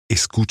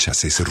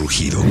¿Escuchas ese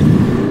rugido?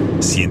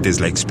 ¿Sientes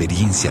la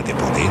experiencia de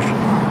poder?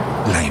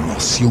 ¿La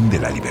emoción de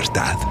la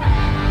libertad?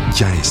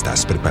 Ya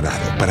estás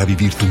preparado para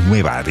vivir tu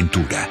nueva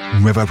aventura.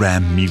 Nueva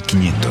Ram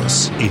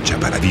 1500, hecha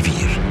para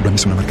vivir. Ram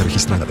es una marca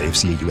registrada de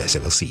FCA US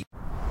LLC.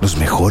 Los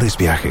mejores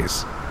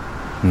viajes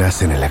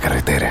nacen en la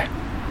carretera,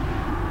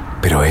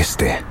 pero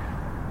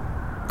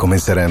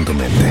comenzará en tu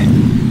mente.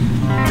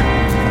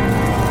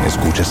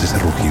 ¿Escuchas ese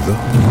rugido?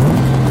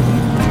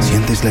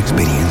 ¿Sientes la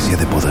experiencia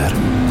de poder?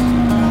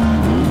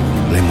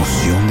 ¿La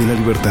emoción de la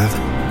libertad?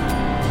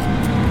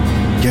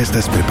 Ya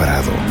estás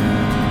preparado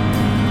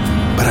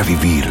para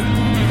vivir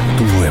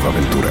tu nueva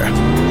aventura.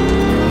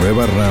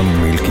 Nueva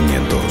Ram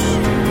 1500,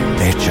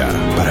 hecha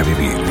para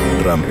vivir.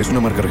 Ram es una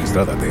marca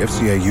registrada de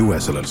FCA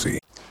US LLC.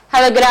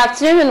 Hello, good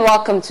afternoon and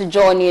welcome to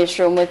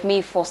JoyNews with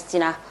me,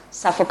 Faustina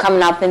Safo.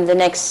 Coming up in the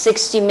next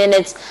 60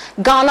 minutes,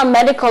 Ghana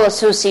Medical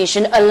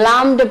Association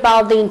alarmed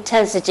about the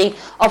intensity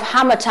of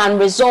harmattan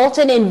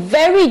resulting in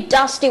very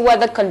dusty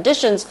weather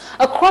conditions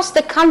across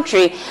the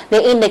country.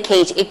 They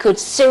indicate it could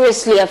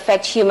seriously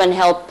affect human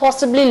health,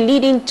 possibly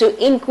leading to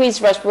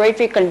increased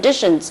respiratory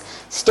conditions.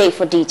 Stay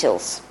for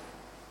details.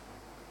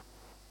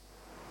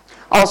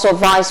 Also,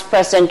 Vice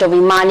President of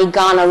Imani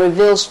Ghana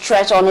reveals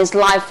threat on his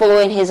life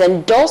following his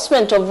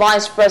endorsement of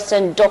Vice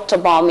President Dr.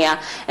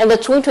 Bawumia in the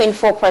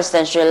 2024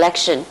 presidential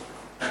election.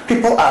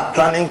 People are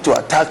planning to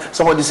attack.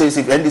 Somebody says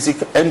if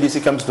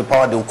NDC comes to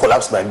power, they will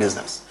collapse my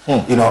business.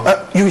 You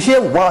know, you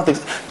hear wild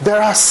things.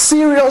 There are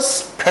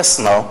serious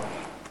personal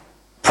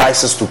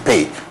prices to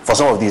pay for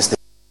some of these things.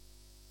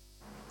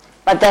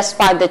 But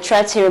despite the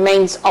threats, he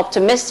remains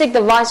optimistic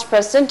the Vice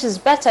President is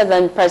better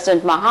than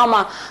President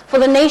Mahama for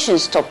the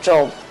nation's top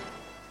job.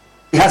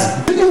 He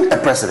has been a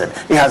president,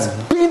 he has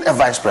been a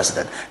vice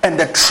president, and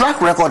the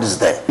track record is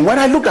there. When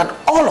I looked at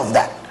all of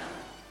that,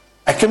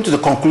 I came to the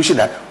conclusion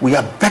that we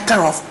are better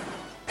off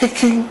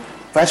picking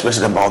Vice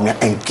President Bawumia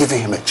and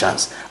giving him a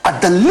chance.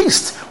 At the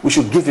least, we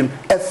should give him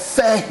a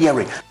fair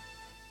hearing.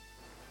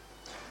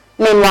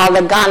 Meanwhile,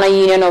 the Ghana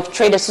Union of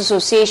Traders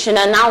Association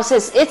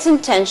announces its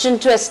intention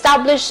to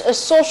establish a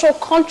social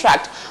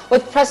contract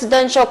with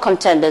presidential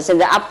contenders in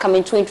the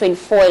upcoming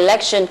 2024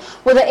 election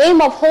with the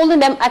aim of holding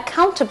them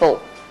accountable.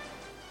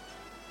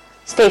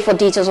 Stay for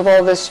details of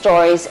all these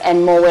stories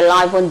and more. We're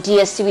live on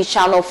DSTV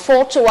channel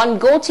 421,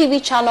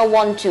 GoTV channel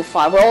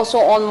 125. We're also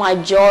on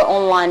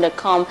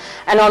myjoyonline.com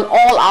and on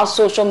all our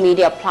social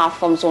media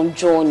platforms on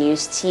Joy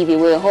News TV.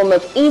 We're home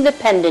of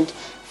independent,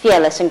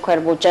 fearless,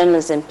 incredible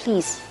journalism.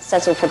 Please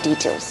settle for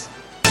details.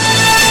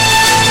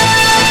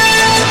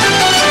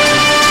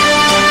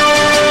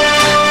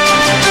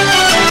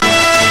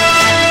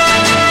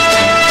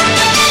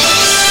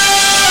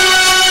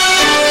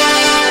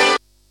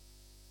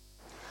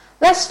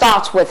 Let's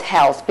start with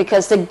health,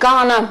 because the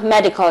Ghana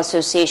Medical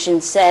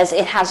Association says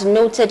it has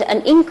noted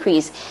an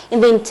increase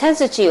in the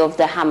intensity of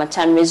the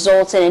harmattan,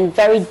 resulting in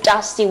very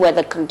dusty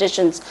weather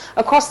conditions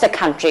across the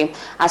country,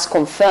 as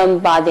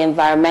confirmed by the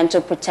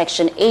Environmental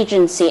Protection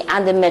Agency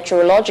and the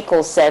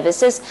Meteorological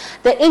Services.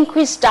 The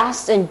increased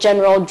dust and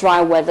general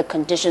dry weather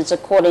conditions,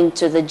 according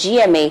to the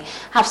GMA,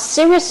 have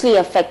seriously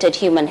affected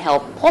human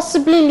health,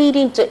 possibly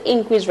leading to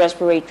increased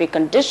respiratory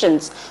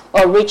conditions.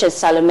 Well, Richard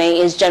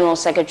Salome is General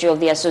Secretary of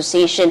the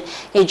Association.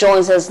 He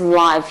joins us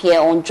live here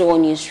on Joy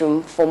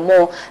Newsroom for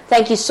more.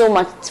 Thank you so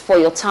much for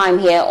your time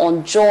here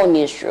on Joy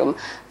Newsroom.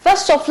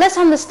 First off, let's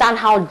understand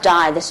how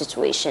dire the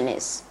situation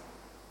is.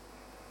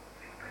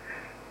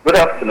 Good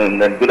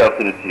afternoon, and good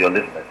afternoon to your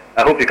listeners.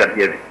 I hope you can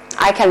hear me.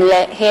 I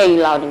can hear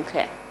you loud and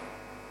clear.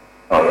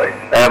 All right.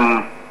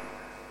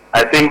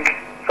 I think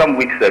some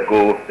weeks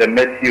ago, the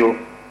Meteo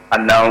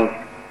announced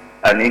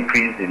an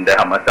increase in the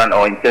harmattan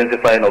or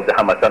intensifying of the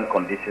harmattan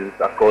conditions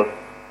across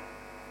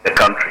the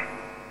country.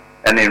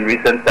 And in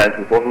recent times,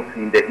 we've also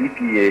seen the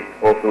EPA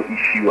also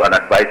issue an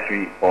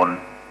advisory on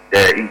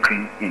the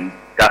increase in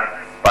dust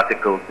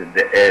particles in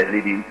the air,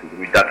 leading to the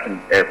reduction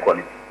in air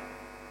quality.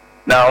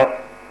 Now,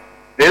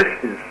 this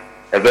is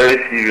a very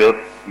serious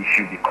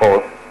issue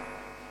because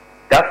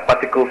dust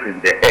particles in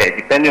the air,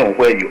 depending on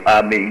where you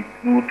are, may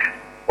include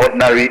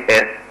ordinary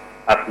earth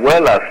as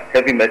well as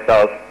heavy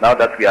metals, now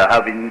that we are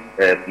having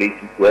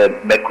places where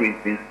mercury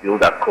is being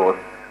spilled across,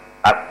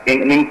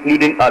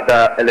 including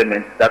other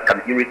elements that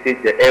can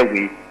irritate the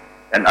airway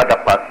and other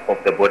parts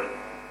of the body.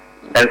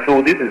 And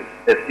so this is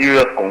a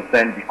serious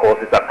concern because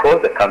it's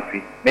across the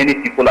country. Many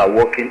people are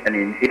walking and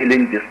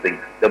inhaling these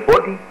things. The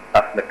body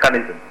has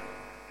mechanisms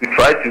to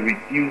try to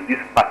reduce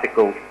these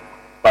particles,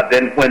 but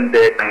then when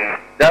the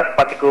dust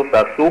particles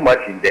are so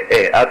much in the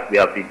air, as we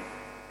have been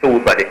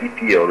told by the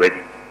EPA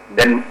already,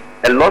 then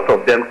a lot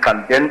of them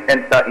can then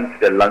enter into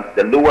the lungs,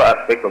 the lower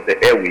aspect of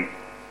the airway,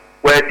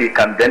 where they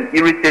can then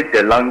irritate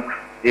the lungs.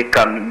 They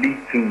can lead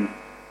to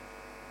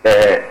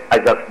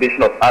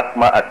exacerbation of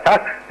asthma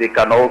attacks. They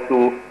can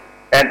also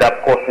end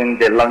up causing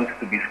the lungs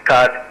to be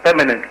scarred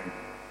permanently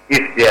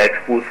if they are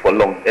exposed for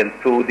long. And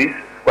so this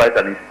is quite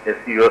a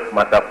serious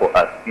matter for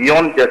us.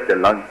 Beyond just the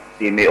lungs,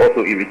 they may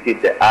also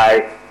irritate the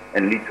eye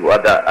and lead to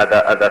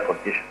other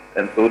conditions.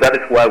 And so that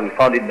is why we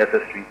found it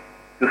necessary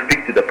to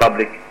speak to the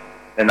public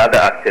and other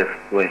actors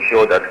to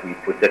ensure that we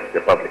protect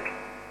the public.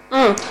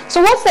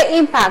 So what's the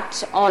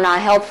impact on our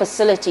health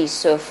facilities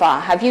so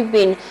far? Have you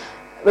been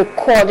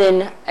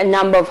recording a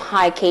number of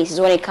high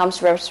cases when it comes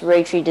to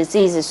respiratory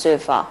diseases so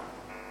far?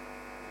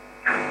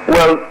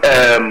 Well,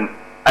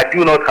 I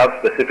do not have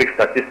specific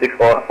statistics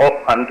or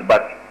offhand,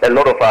 but a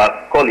lot of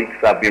our colleagues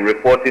have been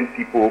reporting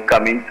people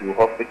coming to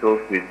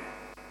hospitals with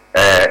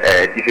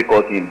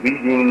difficulty in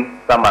breathing.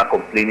 Some are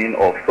complaining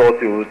of sore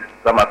throats.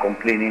 Some are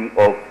complaining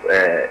of,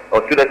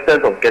 or to the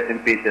extent of getting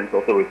patients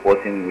also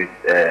reporting with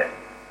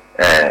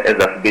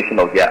exacerbation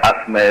of their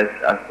asthmas,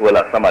 as well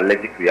as some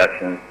allergic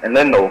reactions, and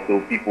then also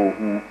people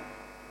who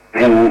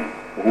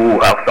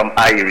have some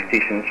eye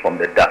irritations from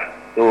the dust.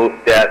 So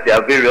there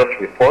are various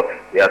reports.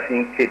 We are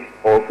seeing kids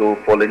also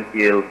falling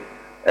ill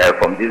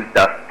from these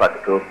dust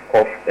particles,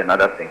 cough, and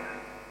other things.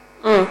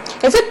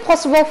 Is it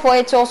possible for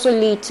it to also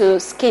lead to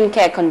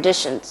skincare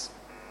conditions?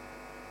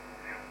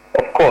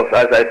 Of course,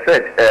 as I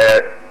said,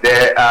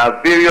 there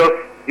are various,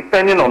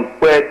 depending on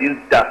where this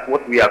dust,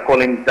 what we are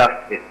calling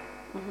dust is.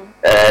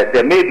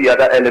 There may be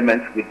other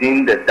elements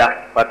within the dust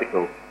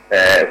particles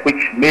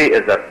which may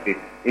exacerbate.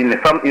 In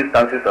some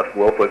instances as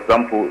well, for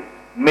example,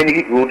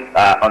 many roads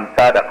are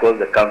untarred across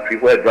the country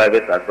where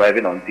drivers are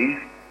driving on these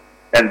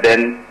and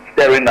then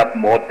stirring up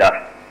more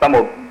dust. Some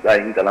of these are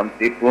in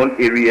calamity-prone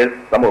areas.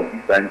 Some of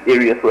these are in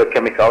areas where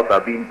chemicals are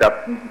being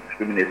dumped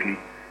indiscriminately.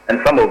 And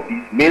some of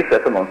these may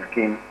settle on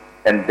skin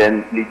and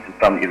then lead to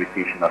some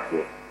irritation as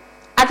well.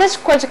 At this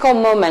critical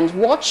moment,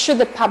 what should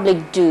the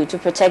public do to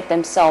protect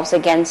themselves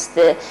against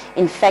the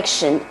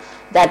infection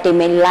that they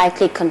may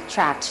likely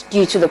contract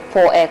due to the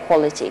poor air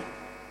quality?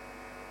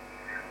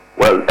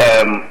 Well,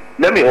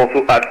 let me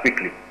also add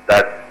quickly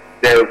that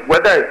the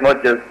weather is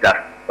not just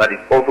dust, but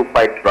it's also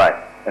quite dry.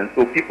 And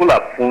so people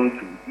are prone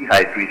to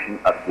dehydration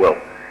as well.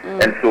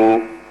 And so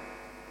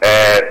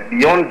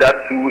beyond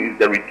that too is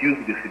the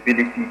reduced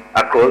visibility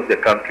across the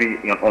country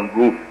on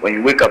roads. When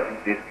you wake up,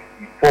 you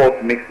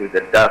fall mixed with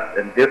the dust,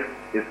 and this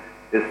is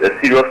a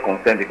serious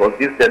concern because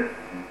this tends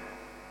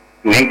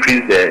to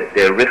increase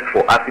the risk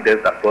for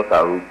accidents across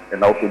our roads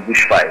and also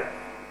bushfires.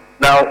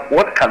 Now,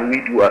 what can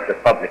we do as a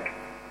public?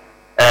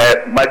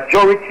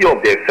 Majority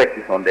of the effect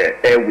is on the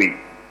airway,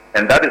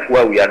 and that is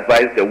why we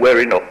advise the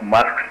wearing of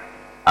masks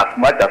as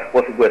much as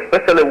possible,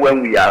 especially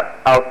when we are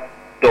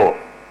outdoors.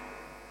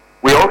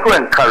 We also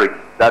encourage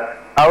that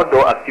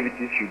outdoor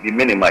activities should be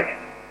minimized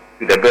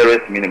to the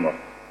barest minimum.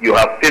 You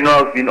have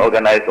funerals being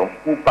organized on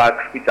school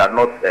parks which are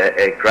not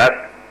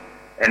grass,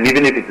 and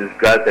even if it is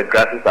grass, the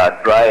grasses are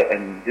dry,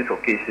 and this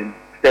occasion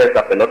stirs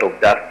up a lot of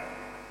dust.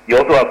 You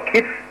also have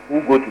kids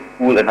who go to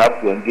school and have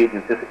to engage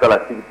in physical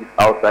activities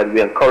outside.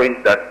 We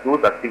encourage that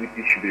those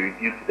activities should be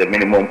reduced to the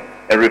minimum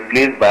and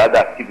replaced by other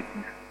activities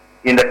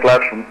in the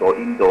classrooms or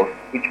indoors,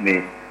 which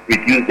may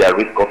reduce their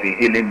risk of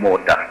inhaling more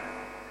dust.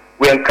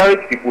 We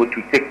encourage people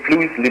to take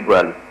fluids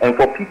liberally, and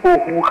for people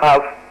who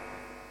have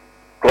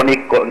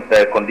chronic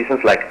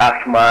conditions like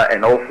asthma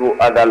and also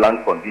other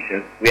lung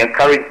conditions, we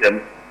encourage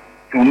them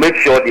to make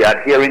sure they are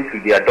adhering to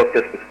their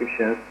doctor's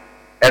prescriptions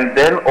and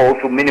then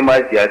also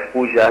minimize their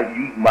exposure,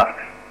 use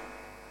masks.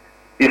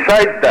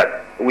 Besides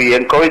that, we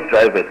encourage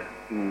drivers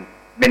to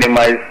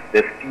minimize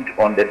the speed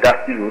on the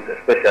dusty roads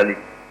especially,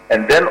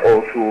 and then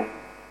also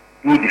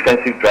do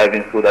defensive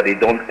driving so that they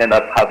don't end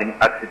up having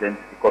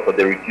accidents because of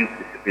the reduced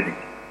visibility.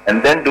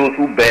 And then those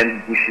who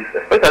burn bushes,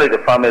 especially the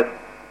farmers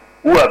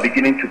who are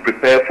beginning to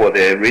prepare for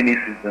the rainy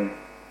season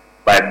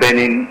by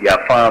burning their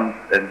farms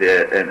and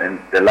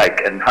the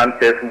like, and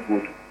hunters who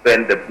go to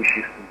burn the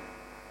bushes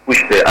to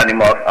push the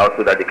animals out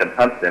so that they can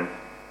hunt them,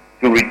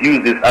 to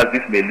reduce this, as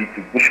this may lead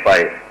to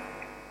bushfires.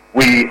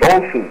 We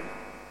also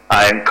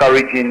are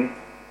encouraging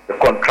the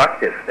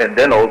contractors and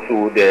then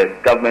also the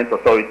government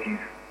authorities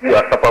who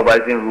are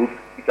supervising routes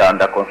which are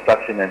under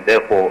construction and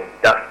therefore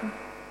dusty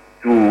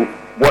to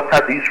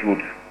water these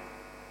routes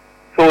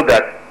so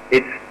that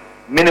it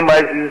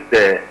minimizes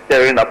the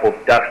stirring up of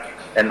dust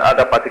and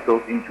other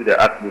particles into the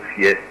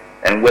atmosphere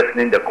and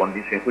worsening the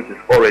condition which is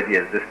already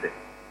existing.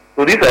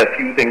 So these are a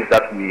few things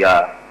that we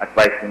are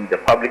advising the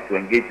public to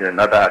engage in and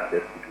other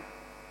actors to do.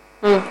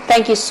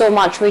 Thank you so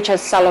much,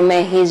 Richard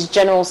Salome. He's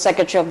General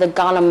Secretary of the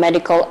Ghana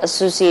Medical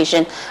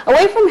Association.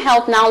 Away from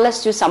health now,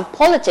 let's do some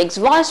politics.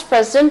 Vice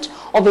President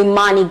of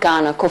Imani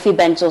Ghana, Kofi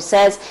Bento,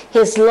 says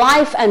his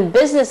life and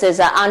businesses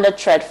are under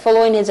threat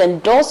following his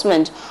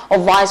endorsement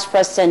of Vice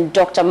President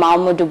Dr.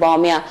 Mahmoud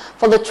Bawumia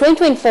for the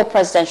 2024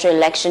 presidential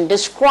election.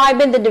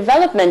 Describing the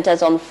development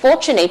as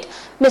unfortunate,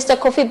 Mr.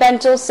 Kofi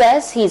Bento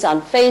says he's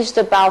unfazed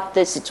about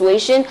the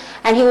situation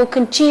and he will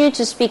continue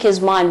to speak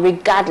his mind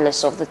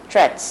regardless of the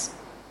threats.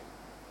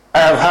 I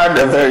have had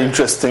a very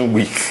interesting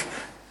week,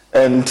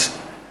 and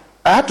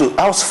I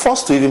was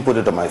forced to even put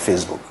it on my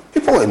Facebook.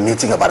 People were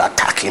meeting about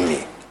attacking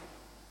me,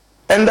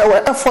 and there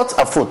were efforts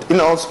afoot.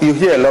 You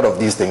hear a lot of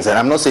these things, and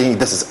I'm not saying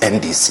this is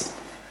NDC,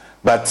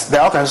 but there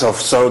are all kinds of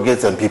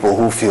surrogates and people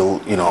who feel,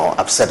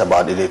 upset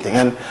about anything.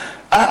 And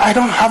I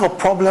don't have a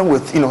problem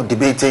with,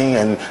 debating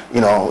and,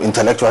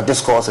 intellectual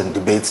discourse and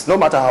debates, no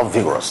matter how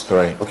vigorous.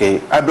 Right.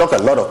 Okay, I block a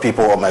lot of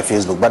people on my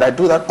Facebook, but I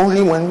do that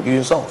only when you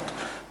insult.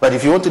 But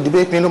if you want to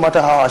debate me, no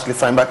matter how harshly,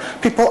 fine. But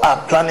people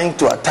are planning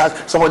to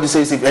attack. Somebody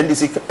says if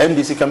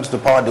NDC comes to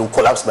power, they will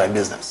collapse my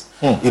business.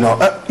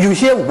 You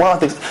hear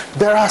wild things.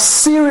 There are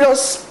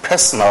serious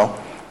personal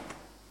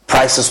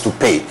prices to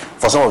pay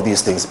for some of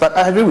these things. But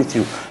I agree with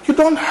you. You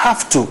don't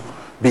have to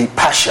be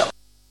partial.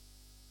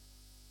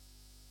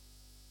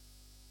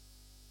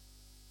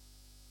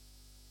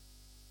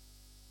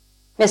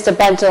 Mr.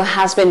 Bento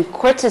has been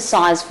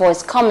criticized for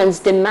his comments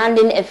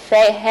demanding a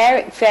fair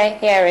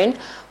hearing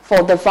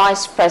for the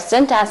Vice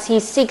President as he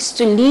seeks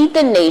to lead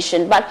the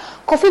nation. But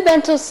Kofi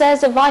Bento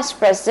says the Vice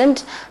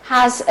President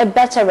has a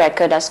better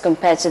record as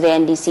compared to the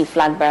NDC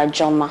flag bearer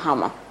John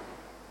Mahama.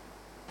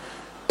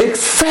 It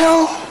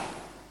fell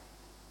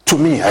to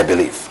me, I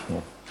believe,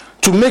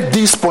 to make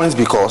these points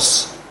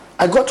because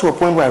I got to a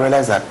point where I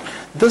realized that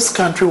this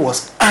country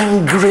was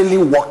angrily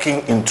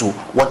walking into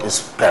what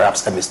is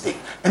perhaps a mistake.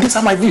 And these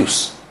are my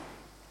views.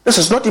 This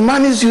is not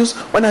Imani's views.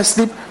 When I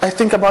sleep, I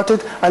think about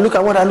it. I look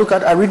at what I look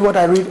at. I read what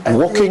I read.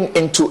 Walking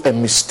into a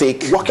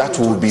mistake that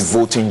will be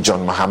voting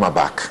John Mahama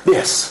back.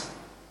 Yes.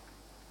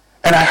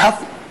 And I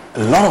have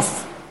a lot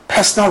of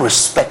personal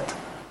respect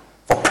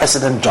for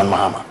President John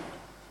Mahama.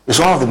 He's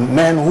one of the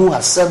men who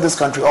has served this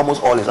country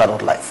almost all his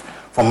adult life.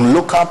 From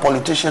local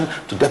politician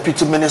to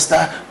deputy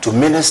minister to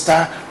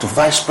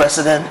vice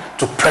president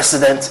to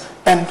president,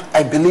 and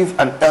I believe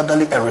an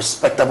elderly and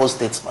respectable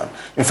statesman.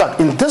 In fact,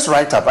 in this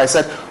write-up, I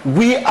said,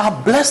 we are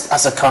blessed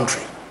as a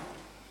country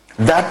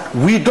that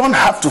we don't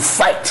have to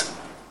fight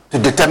to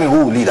determine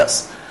who will lead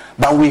us.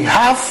 But we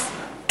have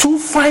two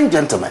fine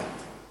gentlemen,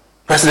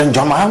 President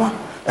John Mahama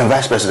and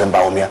Vice President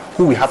Bawumia,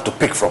 who we have to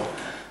pick from.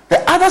 The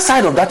other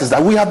side of that is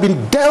that we have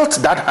been dealt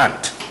that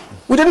hand.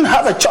 We didn't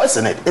have a choice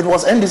in it. It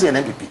was NDC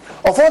and NPP.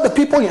 Of all the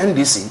people in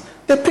NDC,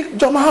 they picked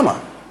John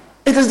Mahama.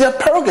 It is their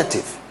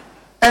prerogative.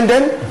 And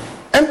then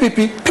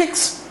NPP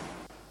picks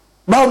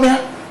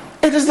Bawumia.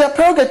 It is their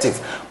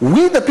prerogative.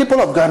 We, the people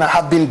of Ghana,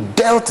 have been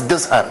dealt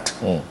this hand.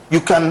 You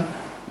can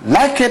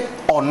like it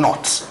or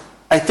not.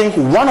 I think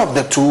one of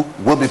the two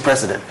will be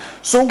president.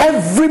 So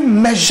every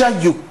measure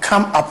you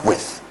come up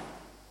with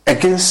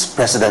against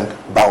Vice President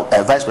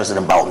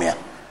Bawumia,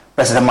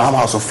 President Mahama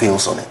also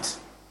fails on it.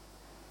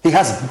 He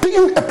has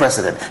been a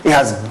president. He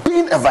has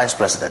been a vice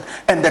president.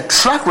 And the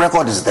track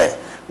record is there.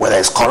 Whether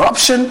it's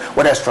corruption,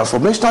 whether it's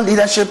transformational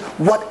leadership,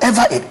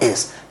 whatever it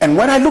is. And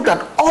when I looked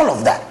at all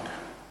of that,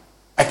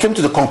 I came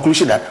to the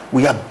conclusion that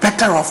we are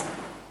better off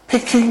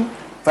picking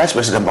Vice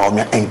President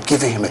Bawumia and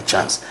giving him a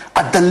chance.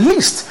 At the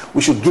least,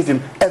 we should give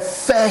him a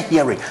fair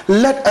hearing.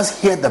 Let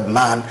us hear the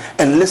man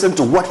and listen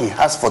to what he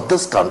has for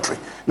this country.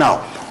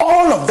 Now,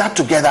 all of that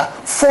together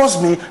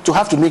forced me to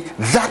have to make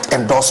that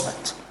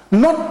endorsement.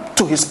 Not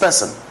to his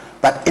person,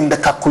 but in the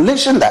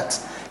calculation that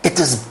it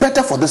is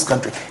better for this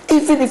country,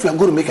 even if we are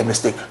going to make a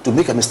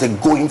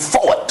mistake going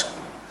forward.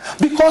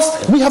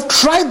 Because we have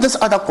tried this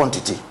other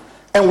quantity,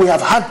 and we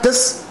have had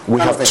this. We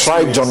have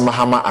tried John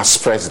Mahama as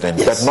president,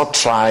 but not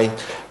try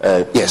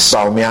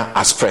Bawumia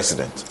as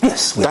president.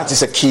 Yes. That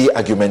is a key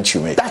argument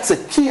you make. That's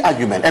a key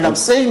argument, and I'm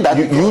saying that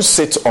you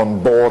sit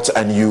on boards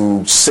and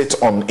you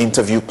sit on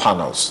interview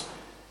panels.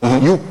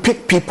 You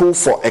pick people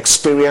for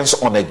experience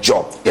on a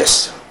job.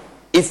 Yes.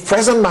 If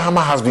President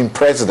Mahama has been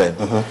president,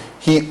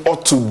 he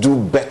ought to do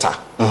better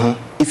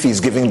if he's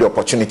given the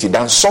opportunity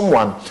than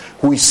someone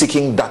who is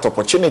seeking that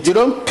opportunity. You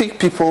don't pick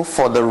people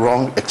for the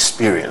wrong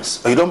experience,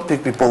 or you don't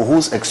pick people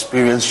whose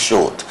experience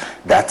showed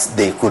that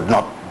they could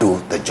not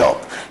do the job.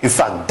 In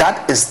fact,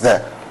 that is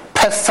the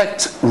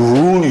perfect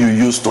rule you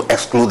use to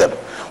exclude them.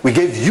 We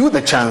gave you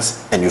the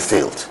chance and you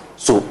failed.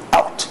 So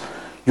out.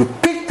 You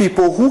pick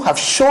people who have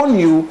shown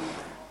you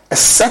a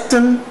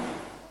certain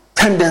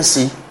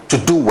tendency to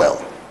do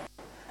well.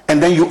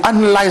 And then you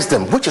analyze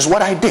them, which is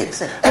what I did.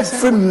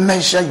 Every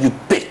measure you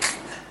pick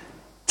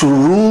to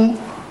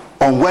rule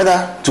on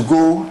whether to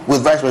go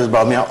with Vice President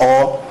Bawumia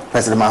or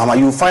President Mahama,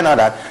 you will find out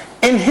that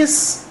in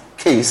his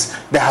case,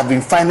 there have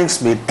been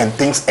findings made and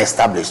things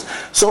established.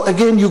 So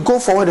again, you go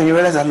forward and you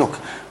realize that, look,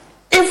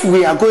 if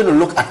we are going to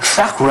look at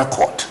track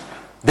record,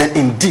 then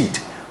indeed,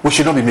 we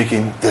should not be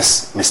making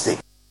this mistake.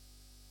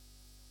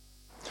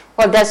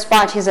 Well,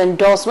 despite his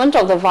endorsement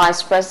of the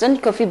Vice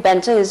President, Kofi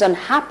Bento is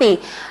unhappy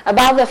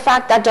about the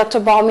fact that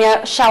Dr.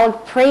 Bawumia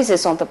showered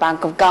praises on the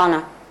Bank of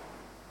Ghana.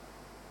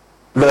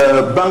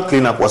 The bank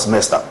cleanup was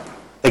messed up.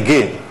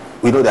 Again,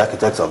 we know the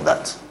architects of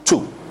that.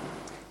 2,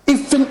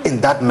 even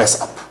in that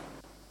mess up,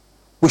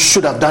 we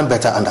should have done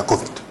better under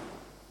COVID.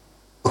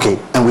 Okay,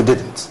 and we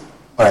didn't.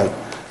 All right.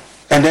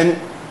 And then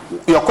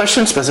your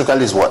question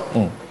specifically is what?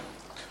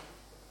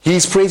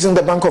 He's praising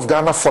the Bank of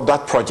Ghana for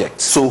that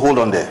project. So hold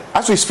on there.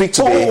 As we speak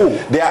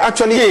today, they are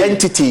actually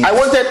entities. They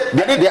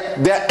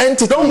are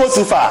entities. Don't go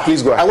too far.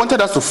 Please go ahead. I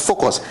wanted us to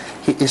focus.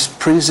 He is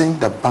praising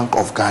the Bank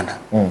of Ghana.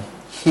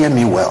 Hear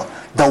me well.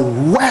 The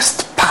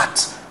worst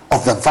part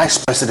of the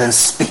Vice President's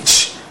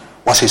speech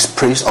was his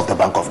praise of the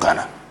Bank of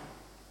Ghana.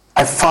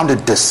 I found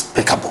it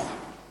despicable.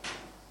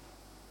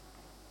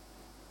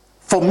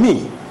 For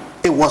me,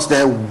 it was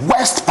the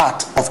worst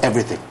part of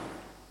everything.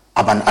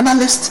 I'm an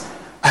analyst.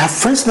 I have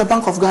friends in the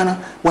Bank of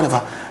Ghana, whatever.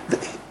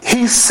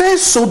 He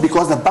says so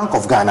because the Bank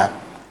of Ghana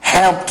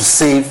helped to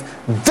save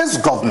this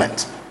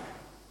government.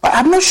 But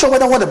I'm not sure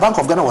whether what the Bank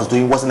of Ghana was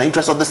doing was in the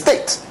interest of the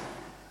state.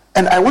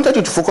 And I wanted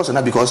you to focus on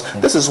that because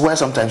this is where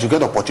sometimes you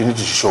get the opportunity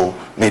to show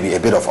maybe a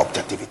bit of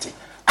objectivity.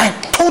 I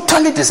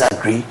totally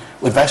disagree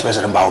with Vice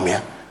President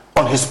Bawumia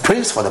on his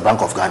praise for the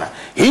Bank of Ghana.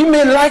 He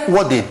may like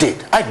what they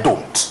did. I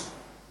don't.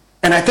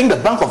 And I think the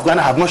Bank of Ghana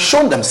have not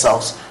shown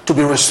themselves to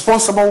be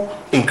responsible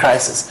in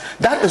crisis.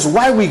 That is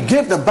why we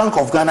gave the Bank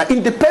of Ghana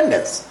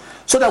independence.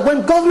 So that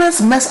when governments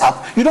mess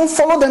up, you don't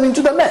follow them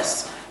into the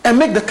mess and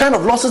make the kind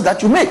of losses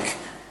that you make.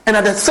 And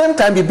at the same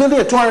time, be building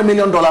a $200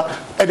 million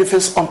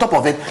edifice on top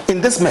of it in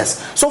this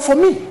mess. So for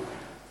me,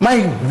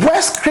 my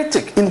worst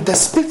critic in the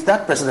speech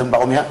that Vice President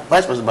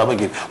Bawumia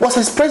gave was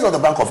his praise of the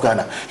Bank of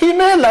Ghana. He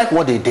may like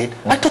what they did.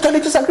 I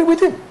totally disagree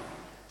with him.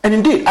 And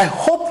indeed, I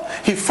hope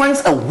he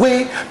finds a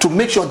way to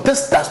make sure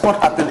this does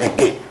not happen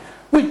again.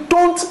 We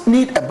don't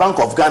need a Bank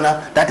of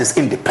Ghana that is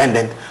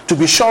independent to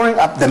be shoring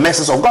up the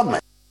messes of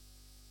government.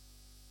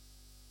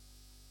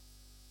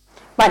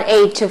 But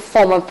aide to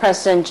former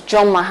President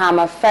John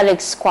Mahama,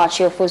 Felix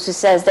Kwakye-Ofosu,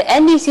 says the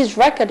NDC's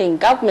record in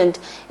government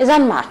is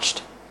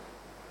unmatched.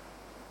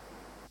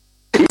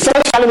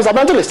 Essentially, Mr.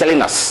 Bentil is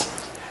telling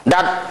us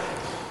that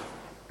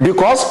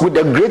because with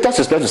the greatest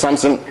respect to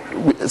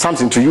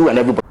Samson to you and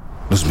everybody.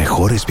 Los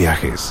mejores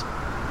viajes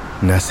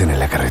nacen en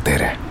la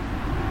carretera,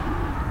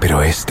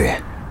 pero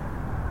este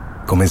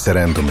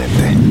comenzará en tu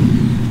mente.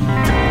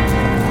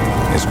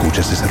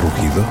 ¿Escuchas ese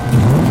rugido?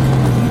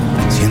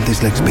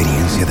 ¿Sientes la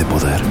experiencia de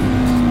poder?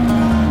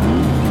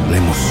 ¿La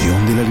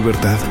emoción de la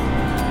libertad?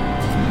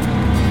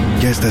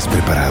 Ya estás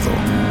preparado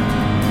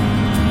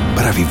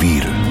para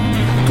vivir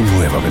tu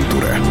nueva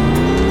aventura.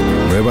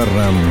 Nueva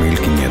RAM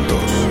 1500.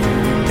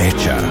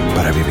 Hecha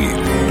para vivir.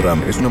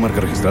 RAM es una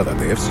marca registrada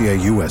de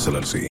FCI US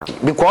LLC.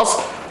 Because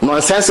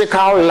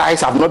nonsensical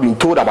lies have not been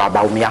told about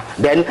Bawumia,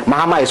 then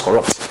Mahama is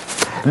corrupt.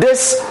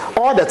 This,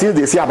 all the things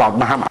they say about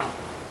Mahama,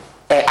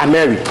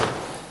 Ameri,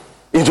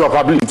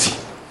 interoperability,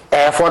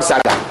 Ford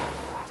Saga,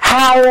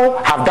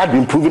 how have that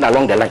been proven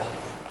along the line?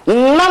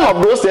 None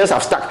of those things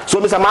have stuck.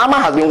 So Mr.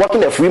 Mahama has been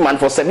working a free man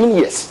for 7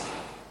 years.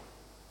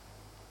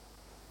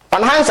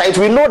 On hindsight,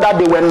 we know that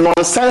they were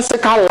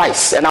nonsensical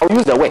lies, and I'll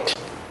use the word.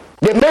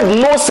 They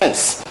made no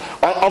sense.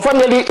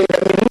 Unfortunately, in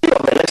the middle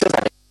of the elections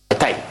at the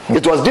time,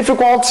 it was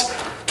difficult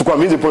to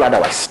convince people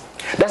otherwise.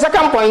 The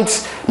second point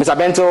Mr.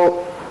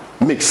 Bentil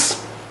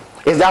makes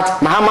is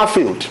that Mahama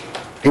failed.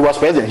 He was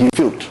president, he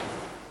failed.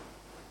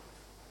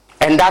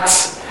 And that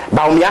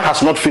Bawumia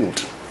has not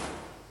failed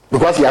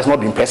because he has not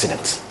been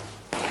president.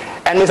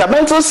 And Mr.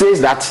 Bentil says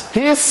that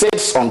he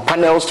sits on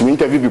panels to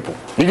interview people.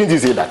 Didn't he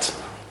say that?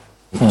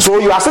 So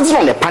you are sitting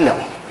on a panel.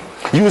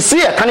 You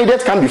see a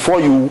candidate come before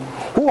you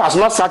who has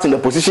not sat in the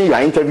position you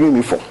are interviewing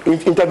him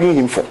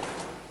for.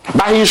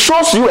 But he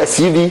shows you a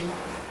CV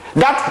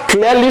that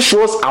clearly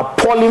shows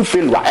appalling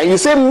failure. And you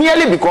say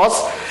merely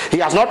because he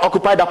has not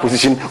occupied that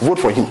position, vote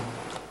for him.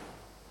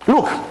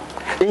 Look,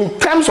 in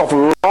terms of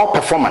raw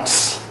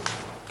performance,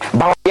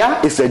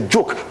 Bawumia is a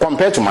joke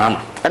compared to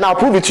Mahama. And I'll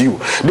prove it to you.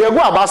 They go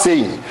about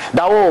saying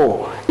that,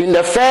 in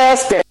the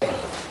first term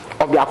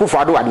of the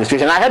Akufo-Addo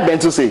administration, I heard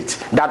Bentil say it,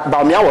 that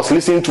Bawumia was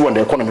listening to on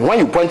the economy. When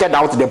you pointed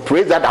out the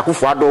praise that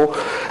Akufo-Addo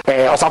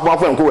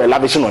Osafuafu and Co were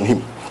lavishing on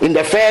him, in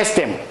the first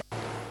term,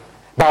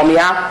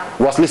 Bawumia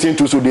was listening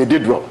to, so they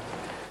did well.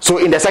 So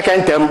in the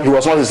second term, he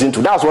was not listening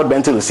to. That's what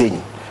Bentil is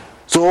saying.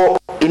 So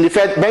in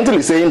effect, Bentil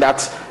is saying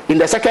that in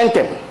the second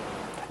term,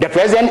 the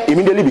president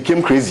immediately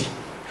became crazy.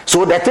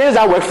 So the things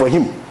that worked for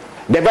him,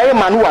 the very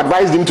man who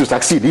advised him to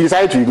succeed, he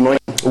decided to ignore him.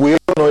 We all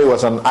know it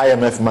was an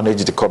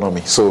IMF-managed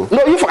economy. So no,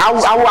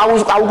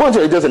 I will go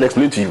into it just and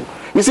explain to you.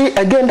 You see,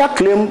 again, that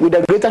claim, with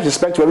the greatest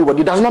respect to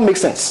everybody, does not make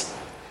sense.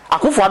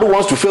 Akufo-Addo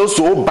wants to fail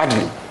so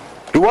badly.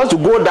 He wants to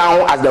go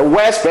down as the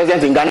worst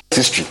president in Ghana's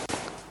history.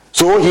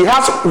 So he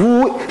has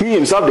who he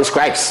himself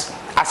describes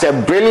as a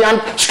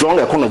brilliant, strong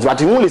economist, but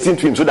he won't listen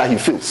to him so that he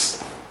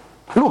fails.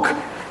 Look,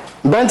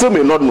 Bentil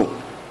may not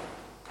know,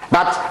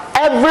 but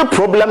every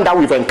problem that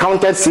we've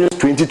encountered since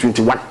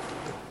 2021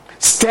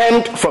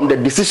 stemmed from the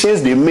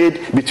decisions they made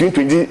between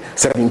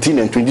 2017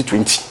 and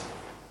 2020.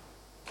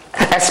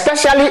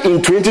 Especially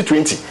in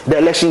 2020, the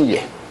election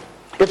year.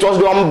 It was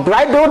the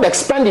unbridled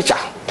expenditure,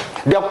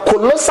 the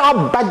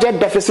colossal budget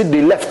deficit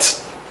they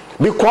left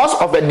because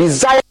of a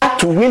desire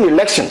to win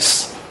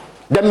elections,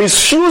 the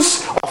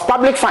misuse of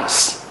public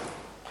funds.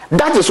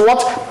 That is what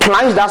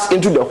plunged us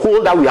into the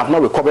hole that we have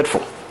not recovered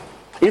from.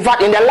 In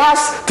fact, in the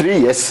last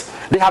 3 years,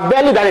 they have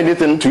barely done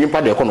anything to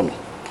impact the economy,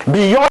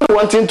 beyond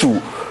wanting to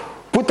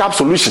put up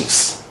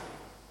solutions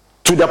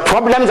to the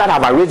problems that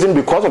have arisen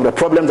because of the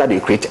problems that they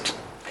created.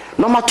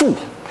 Number two,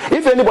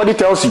 if anybody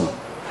tells you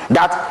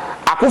that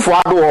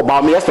Akufo-Addo or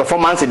Bawumia's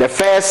performance in the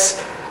first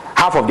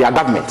half of their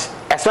government,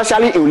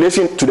 especially in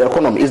relation to the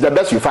economy, is the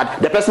best you've had,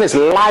 the person is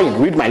lying.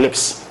 Read my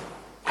lips.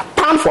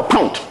 Pound for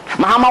pound,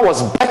 Mahama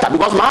was better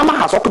because Mahama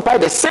has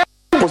occupied the same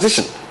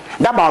position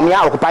that Baumia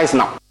occupies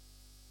now.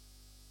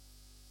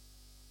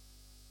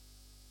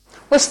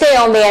 We stay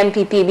on the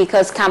MPP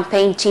because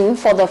campaign team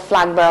for the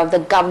flag bearer of the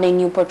governing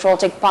New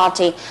Patriotic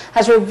Party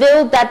has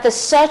revealed that the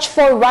search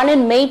for a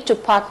running mate to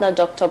partner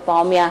Dr.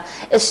 Baumia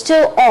is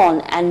still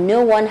on and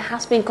no one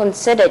has been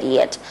considered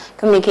yet.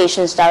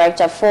 Communications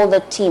Director for the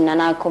team,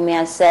 Nana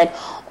Komia, said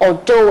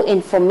although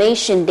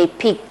information they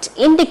picked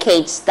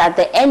indicates that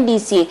the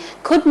NDC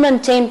could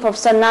maintain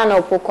Professor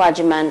Nana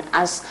Opoku-Agyeman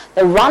as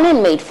the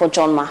running mate for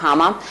John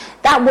Mahama,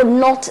 that would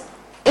not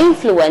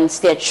influence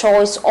their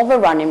choice of a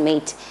running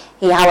mate.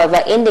 He,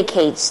 however,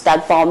 indicates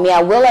that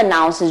Baumia will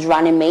announce his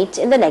running mate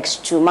in the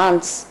next 2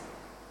 months.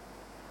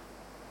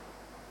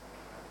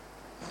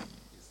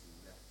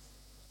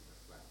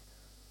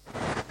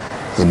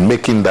 In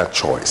making that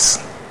choice,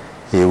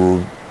 he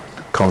will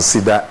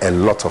consider a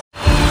lot of.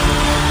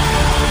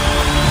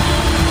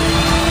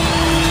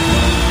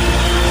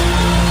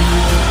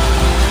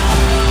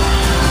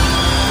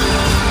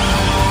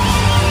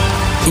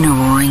 In a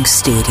roaring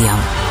stadium,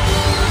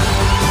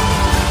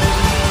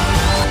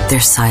 their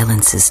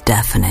silence is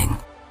deafening.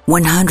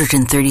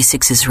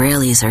 136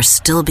 Israelis are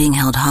still being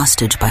held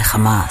hostage by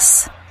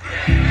Hamas.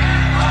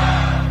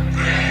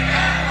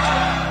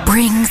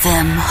 Bring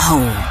them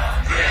home.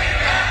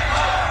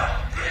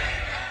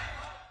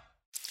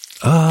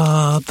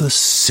 Ah, the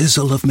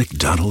sizzle of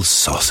McDonald's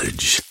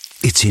sausage.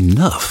 It's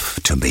enough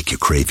to make you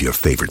crave your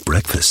favorite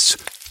breakfasts.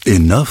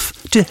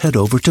 Enough to head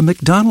over to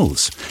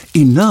McDonald's.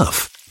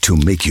 Enough to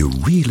make you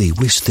really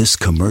wish this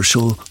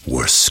commercial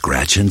were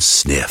scratch and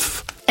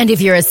sniff. And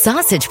if you're a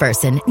sausage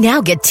person, now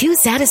get 2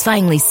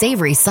 satisfyingly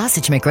savory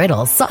sausage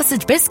McGriddles,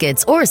 sausage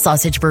biscuits, or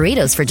sausage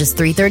burritos for just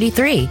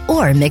 $3.33.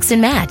 Or mix and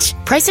match.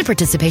 Price and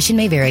participation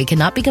may vary.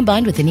 Cannot be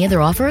combined with any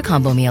other offer or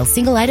combo meal.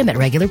 Single item at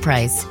regular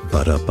price.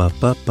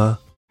 Ba-da-ba-ba-ba.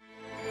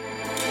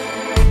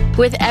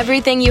 With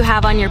everything you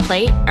have on your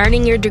plate,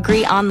 earning your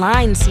degree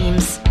online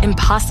seems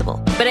impossible.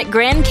 But at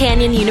Grand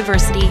Canyon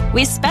University,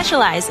 we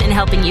specialize in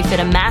helping you fit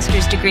a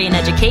master's degree in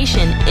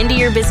education into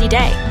your busy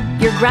day.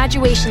 Your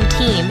graduation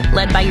team,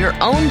 led by your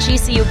own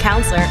GCU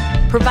counselor,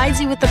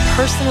 provides you with the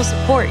personal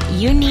support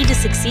you need to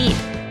succeed.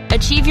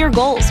 Achieve your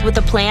goals with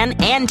a plan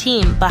and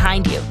team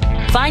behind you.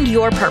 Find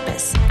your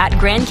purpose at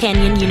Grand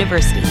Canyon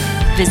University.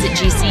 Visit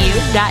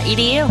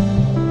gcu.edu.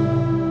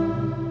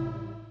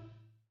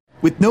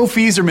 With no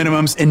fees or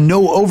minimums and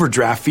no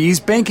overdraft fees,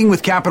 banking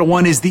with Capital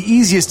One is the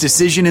easiest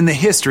decision in the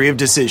history of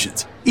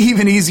decisions.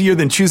 Even easier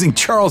than choosing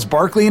Charles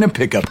Barkley in a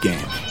pickup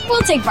game.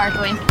 We'll take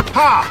Barkley.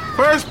 Ha!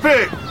 First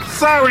pick.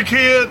 Sorry,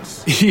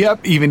 kids.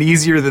 Yep, even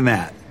easier than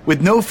that.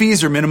 With no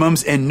fees or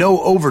minimums and no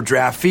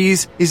overdraft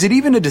fees, is it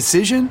even a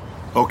decision?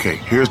 Okay,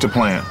 here's the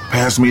plan.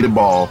 Pass me the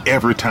ball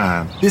every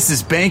time. This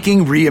is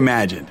banking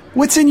reimagined.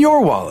 What's in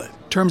your wallet?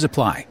 Terms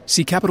apply.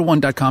 See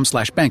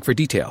CapitalOne.com/bank for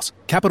details.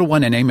 Capital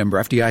One NA, member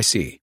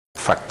FDIC.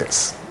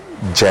 Factors: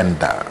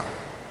 gender,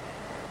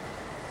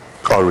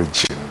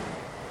 origin,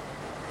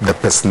 the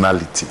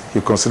personality.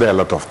 You consider a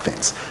lot of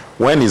things.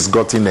 When he's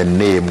gotten a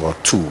name or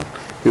two,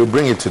 he'll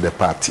bring it to the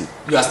party.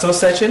 You are still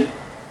searching?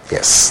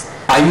 Yes.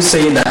 Are you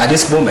saying that at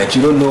this moment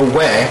you don't know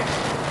where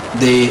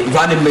the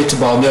running mate to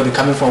Baumia will be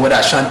coming from, whether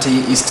Ashanti,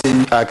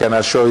 Eastern? I can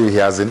assure you he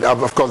hasn't.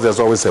 Of course, there's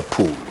always a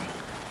pool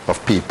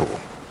of people,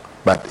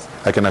 but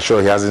I can assure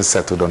you he hasn't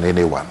settled on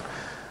anyone.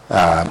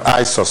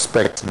 I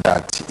suspect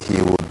that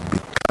he would be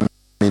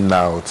coming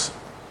out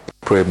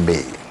April,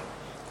 May.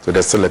 So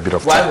there's still a bit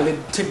of time. Why will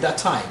it take that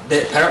time?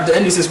 The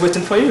NDC is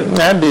waiting for you.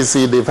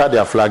 NDC, they've had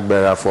their flag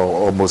bearer for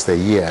almost a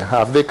year.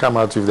 Have they come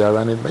out with their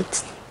running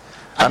mates?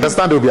 I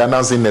understand they'll be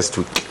announcing next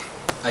week.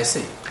 I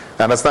see.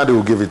 I understand they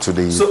will give it to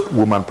the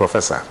woman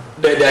professor.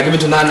 They are giving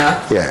to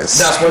Nana? Yes.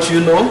 That's what you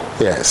know?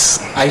 Yes.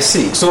 I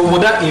see. So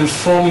would that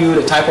inform you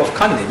the type of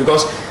candidate?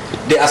 Because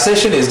the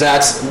assertion is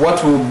that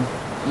what will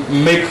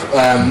make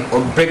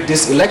or break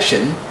this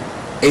election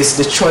is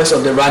the choice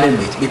of the running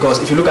mate. Because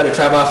if you look at the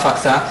tribal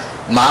factor,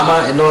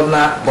 Mama and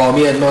Nodna,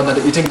 Baumia and Nodna,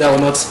 you think that will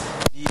not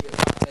be a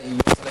factor in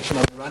your selection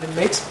of the running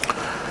mate?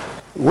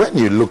 When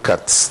you look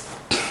at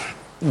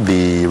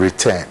the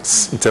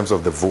returns in terms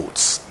of the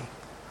votes,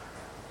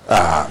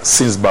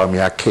 since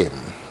Baumia came,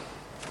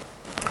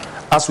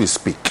 as we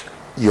speak,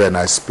 you and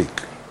I speak,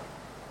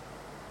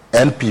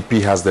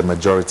 NPP has the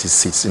majority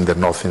seats in the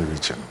northern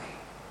region.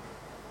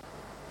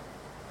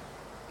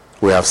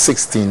 We have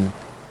 16,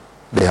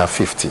 they have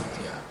 15. Yeah.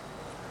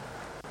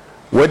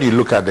 When you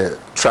look at the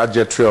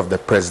trajectory of the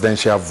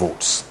presidential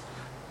votes,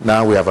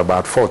 now we have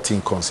about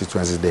 14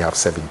 constituencies, they have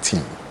 17.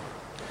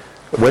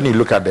 When you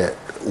look at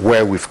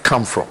where we've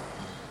come from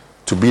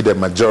to be the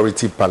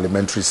majority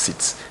parliamentary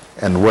seats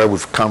and where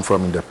we've come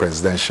from in the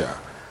presidential,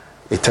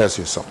 it tells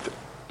you something.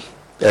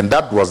 And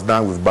that was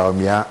done with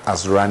Baumia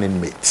as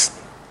running mate.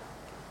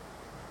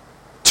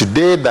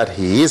 Today that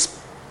he is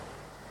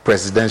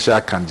presidential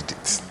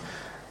candidate,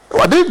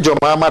 what did John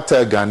Mahama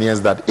tell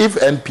Ghanaians that if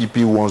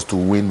NPP wants to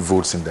win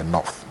votes in the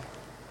north,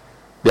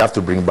 they have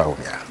to bring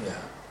Baumia? Yeah.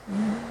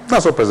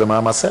 That's what President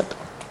Mahama said.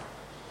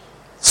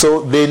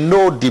 So they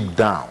know deep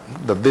down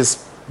that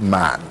this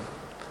man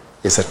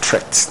is a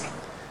threat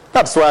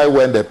That's why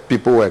when the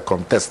people were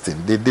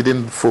contesting, they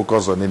didn't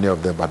focus on any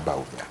of them but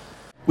Bawumia.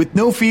 With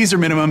no fees or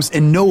minimums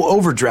and no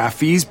overdraft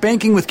fees,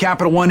 banking with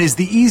Capital One is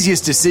the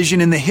easiest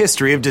decision in the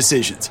history of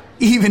decisions.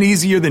 Even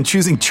easier than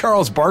choosing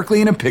Charles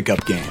Barkley in a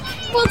pickup game.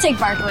 We'll take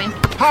Barkley.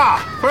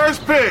 Ha!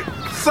 First pick.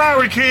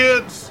 Sorry,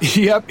 kids.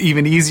 Yep,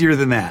 even easier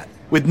than that.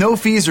 With no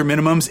fees or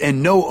minimums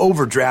and no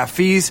overdraft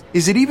fees,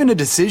 is it even a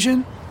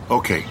decision?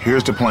 Okay,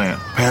 here's the plan.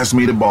 Pass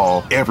me the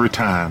ball every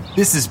time.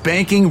 This is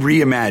banking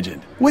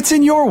reimagined. What's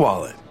in your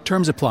wallet?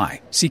 Terms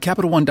apply. See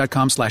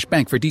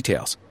CapitalOne.com/bank for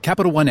details.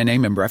 Capital One NA,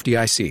 member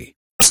FDIC.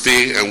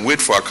 Stay and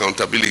wait for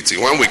accountability.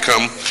 When we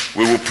come,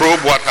 we will probe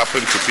what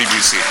happened to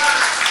PBC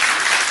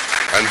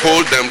and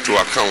hold them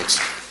to account.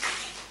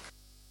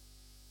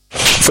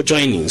 For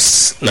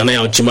JoyNews, Nana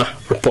Ojima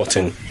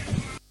reporting.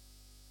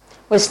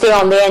 We stay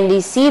on the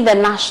NDC. The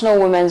National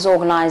Women's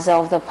Organizer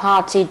of the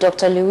party,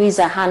 Dr.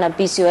 Louisa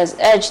Hannah-Bissue, has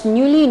urged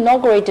newly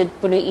inaugurated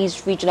Bono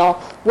East Regional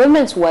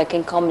Women's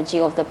Working Committee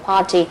of the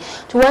party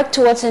to work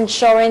towards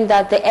ensuring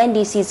that the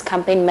NDC's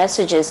campaign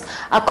messages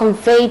are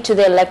conveyed to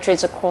the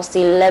electorates across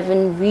the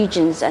 11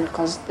 regions and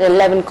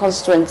 11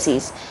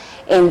 constituencies.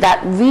 In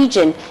that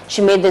region,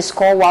 she made this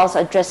call whilst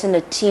addressing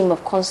a team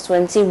of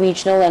constituency,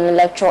 regional and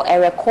electoral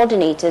area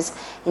coordinators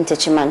in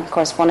Techiman.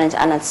 Correspondent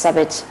Anat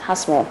Sabit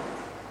has more.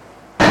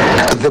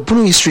 The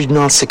Bono East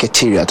Regional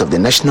Secretariat of the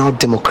National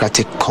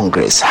Democratic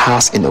Congress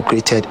has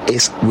inaugurated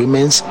its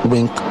Women's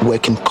Wing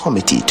Working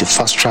Committee to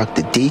fast-track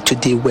the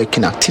day-to-day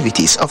working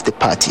activities of the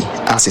party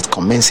as it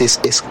commences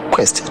its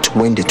quest to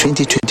win the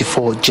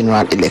 2024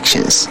 general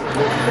elections.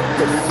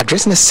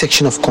 Addressing a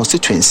section of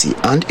constituency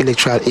and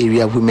electoral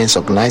area women's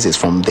organizers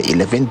from the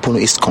 11 Bono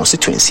East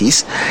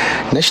constituencies,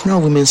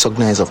 National Women's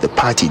Organizer of the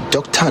party,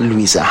 Dr.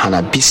 Louisa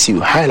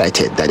Hannah-Bissue,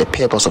 highlighted that the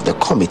purpose of the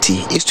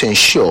committee is to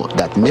ensure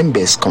that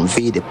members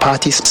convey the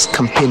party's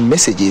campaign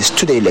messages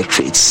to the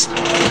electorates.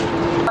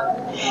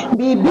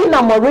 Being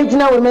an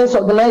original women's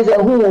organizer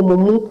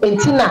who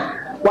Entina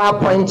were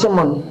appointed.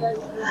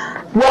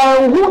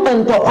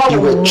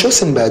 You were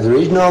chosen by the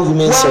regional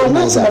women's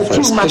organizer for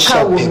a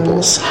special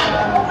purpose.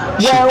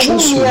 She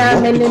chose you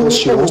not because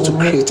she wants to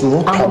create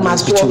more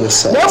problems between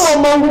yourselves.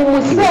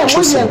 You were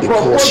chosen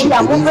because she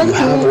believes you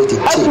have what it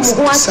takes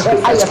to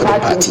sacrifice for the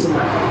party.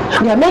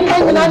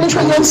 All I'm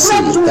trying to say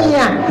is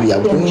that we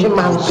are going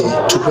out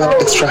there to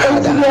work extra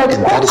harder,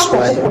 and that is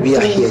why we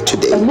are here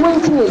today.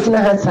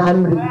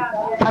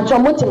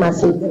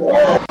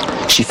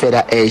 She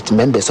further urged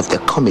members of the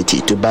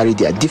committee to bury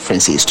their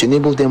differences to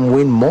enable them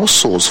win more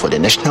souls for the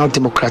National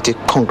Democratic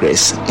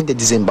Congress in the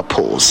December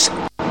polls.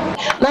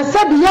 I always say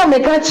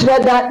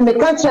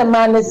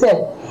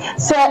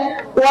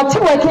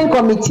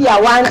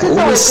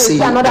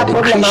that the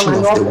creation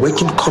of the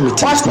working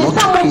committee is not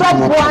to create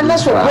more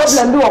problems for us.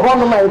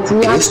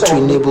 It is to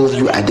enable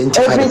you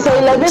identify the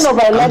problems and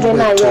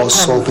work towards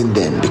solving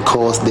them,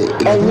 because the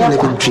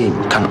 11-11 dream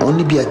can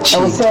only be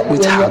achieved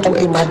with hard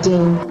work.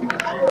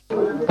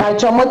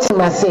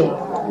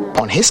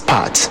 On his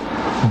part,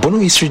 Bono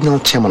East Regional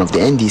Chairman of the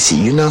NDC,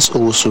 Yunus,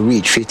 also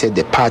reiterated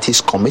the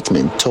party's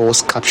commitment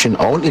towards capturing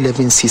all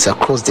 11 seats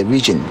across the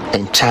region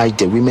and charged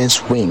the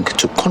women's wing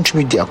to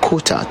contribute their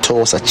quota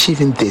towards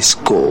achieving this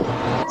goal.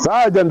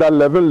 Agenda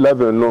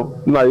 11-11 no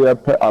na ye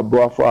pe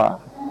aboafa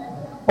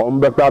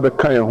ombekpa be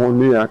kan ho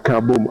ni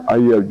aka bom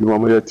aye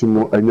adwuma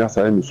yetimu anya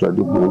sa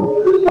emiswado bom.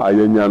 We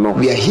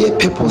are here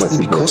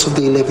purposely because of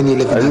the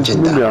 11-11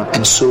 agenda,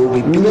 and so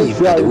we believe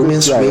that the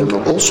women's wing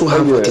also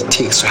have what it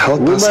takes to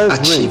help us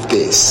achieve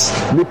this.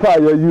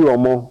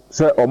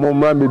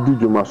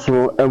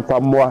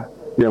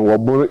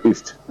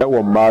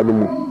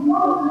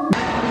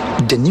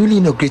 The newly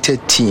inaugurated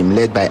team,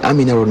 led by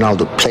Amina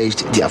Ronaldo,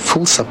 pledged their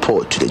full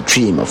support to the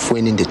dream of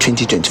winning the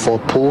 2024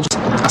 polls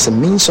as a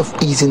means of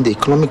easing the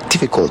economic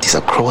difficulties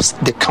across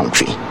the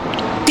country.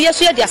 Yes,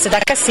 we are the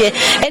Sadakase,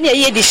 and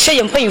ye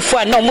share and paying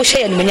for no more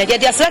share and when you get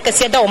the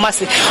Sadakase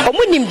Domasi, or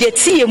Munim de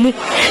Tiemu,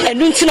 and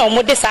Nuntino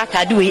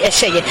Modesata do a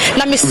share.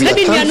 Now, Miss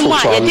Levian, my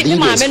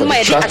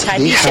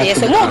Atadi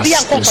shares, and won't be a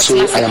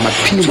company.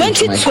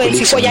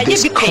 2020 for your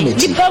year became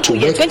Nipa,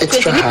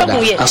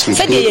 2020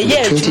 said a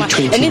year,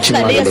 and it's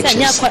not there, and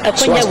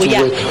we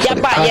are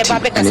Yaba,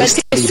 Yaba,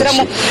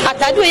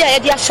 Atadu,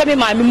 Yashami,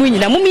 my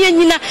Mumina,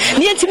 Mumina,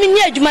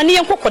 Nientiminia, Jumani,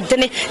 and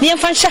Kokotene,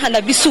 Nienfan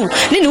Hannah-Bissue,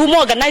 Ninu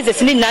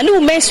organizers, Nina, no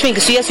swing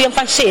so yes we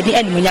can share the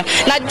enemy now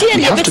dear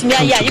you bet me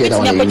ya you bet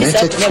me about this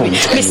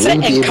Mr.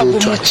 and Kabum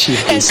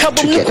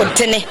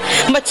Contene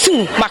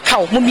Matsu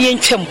Macau Mummy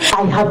Chem.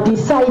 I have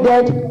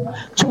decided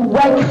to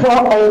work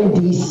for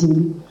NDC.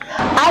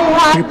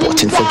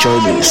 Reporting for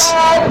JoyNews,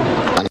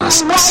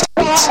 Anas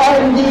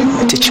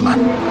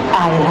Teachman.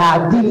 I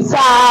have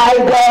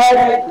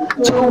decided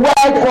to work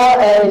for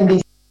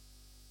NDC.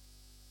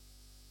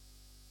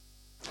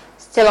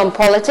 Still on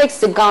politics,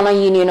 the Ghana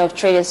Union of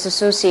Traders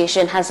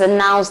Association has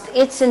announced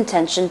its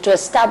intention to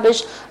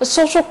establish a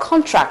social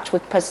contract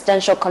with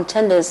presidential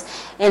contenders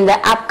in the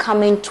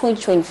upcoming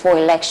 2024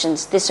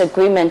 elections. This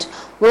agreement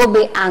will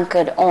be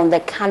anchored on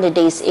the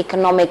candidates'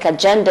 economic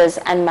agendas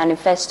and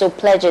manifesto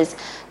pledges.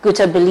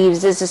 Guta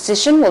believes this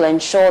decision will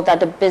ensure that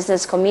the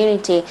business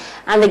community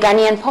and the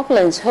Ghanaian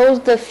populace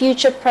hold the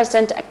future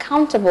president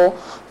accountable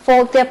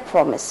for their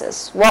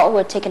promises. Well,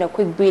 we're taking a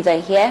quick breather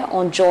here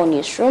on Joy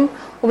Newsroom.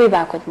 We'll be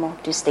back with more.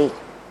 Do stay.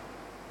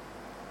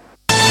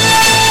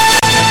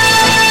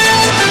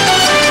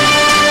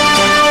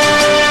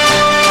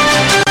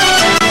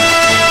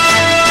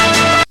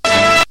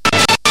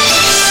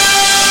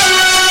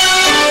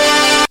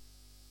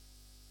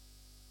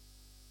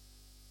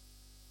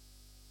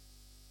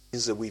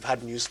 We've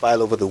had news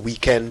file over the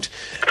weekend,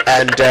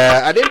 and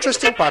an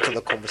interesting part of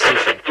the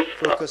conversation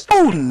focused.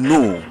 Oh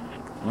no,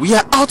 we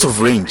are out of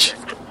range.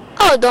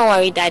 Oh, don't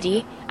worry,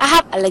 Daddy. I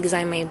have Alexa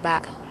in my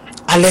bag.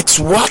 Alex,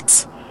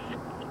 what?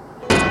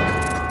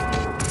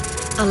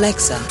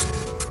 Alexa,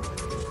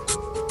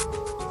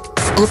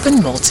 open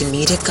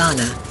Multimedia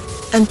Ghana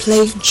and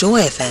play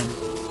Joy FM.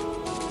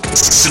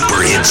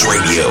 Super Hits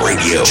Radio,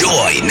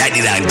 Joy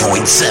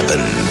 99.7.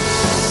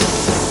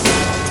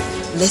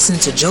 Listen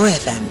to Joy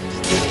FM,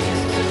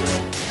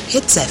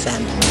 Hits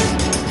FM,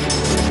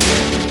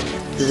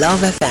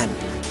 Love FM,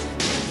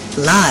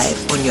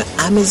 live on your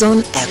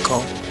Amazon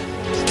Echo.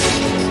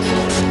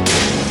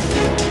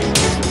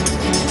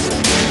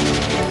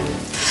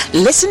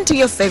 Listen to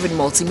your favorite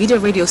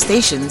multimedia radio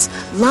stations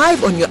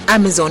live on your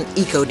Amazon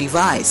Echo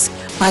device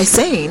by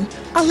saying,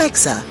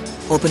 Alexa,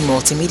 open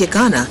Multimedia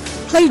Ghana,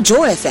 play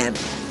Joy FM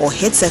or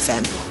Hits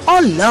FM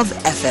or Love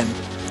FM.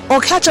 Or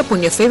catch up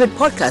on your favorite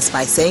podcast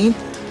by saying,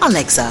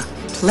 Alexa,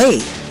 play,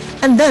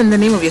 and then the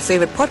name of your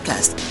favorite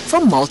podcast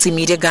from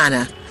Multimedia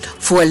Ghana.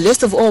 For a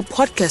list of all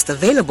podcasts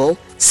available,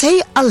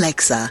 say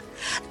Alexa.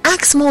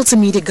 Ask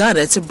Multimedia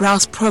Ghana to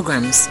browse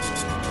programs.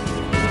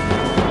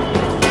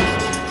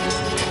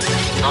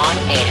 On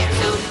air.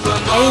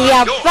 And we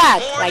are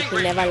back like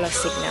we never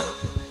lost signal.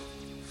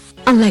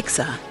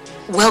 Alexa,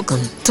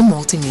 welcome to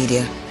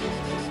Multimedia.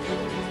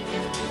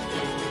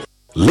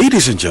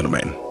 Ladies and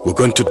gentlemen, we're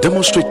going to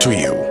demonstrate to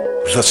you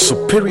the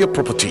superior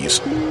properties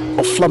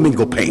of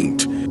Flamingo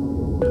paint.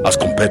 As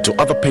compared to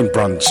other paint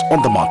brands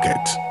on the market,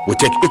 we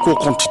take equal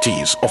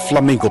quantities of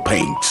Flamingo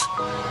paint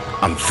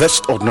and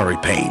this ordinary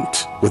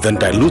paint. We then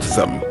dilute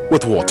them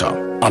with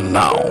water. And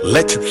now,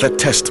 let the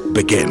test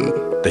begin.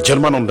 The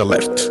gentleman on the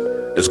left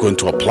is going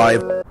to apply.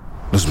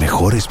 Los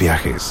mejores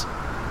viajes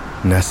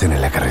nacen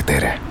en la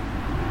carretera,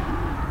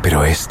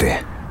 pero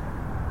este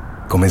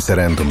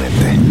comenzará en tu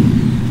mente.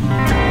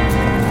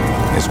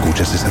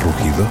 ¿Escuchas ese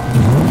rugido?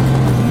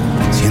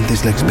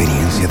 ¿Sientes la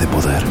experiencia de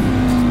poder?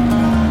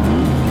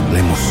 ¿La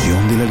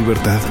emoción de la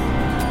libertad?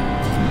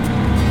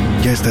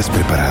 Ya estás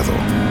preparado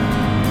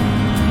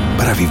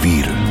para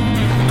vivir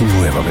tu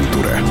nueva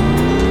aventura.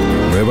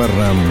 Nueva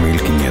Ram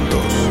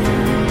 1500.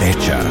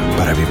 Hecha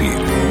para vivir.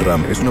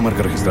 Ram es una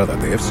marca registrada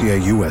de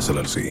FCI US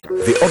LLC.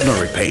 The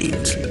ordinary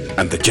paint,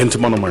 and the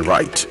gentleman on my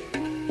right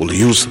will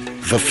use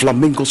the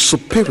Flamingo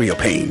Superior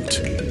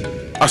paint.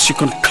 As you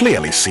can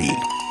clearly see,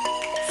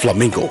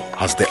 Flamingo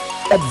has the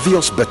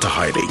obvious better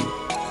hiding.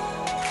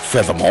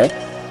 Furthermore,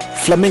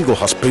 Flamingo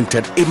has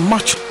painted a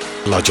much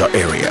larger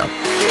area.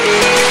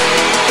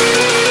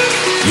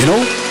 You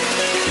know,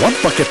 one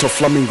bucket of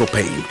Flamingo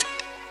paint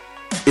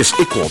is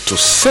equal to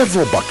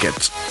several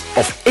buckets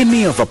of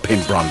any other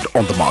paint brand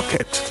on the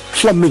market.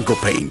 Flamingo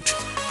paint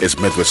is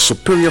made with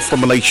superior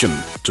formulation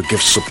to give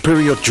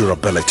superior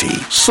durability,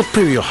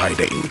 superior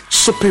hiding,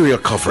 superier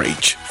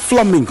coverage.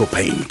 Flamingo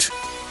paint,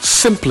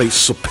 simply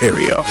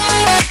superior.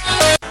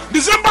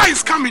 December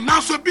is coming now,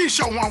 so be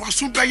sure one was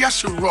super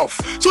rough.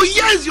 So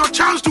here's your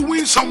chance to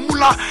win some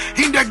moolah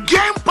in the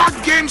Game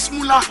Pack Games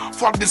moolah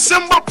for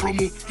December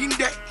promo in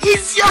the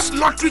easiest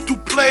lottery to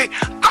play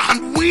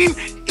and win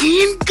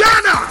in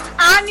Ghana.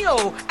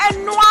 Annual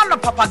and no one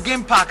Papa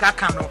Game Pack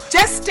Akano.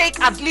 Just take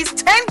at least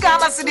 10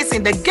 Ghana cedis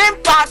in the Game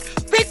Pack,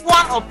 pick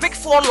 1 or pick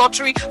 4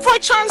 lottery for a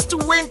chance to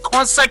win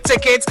concert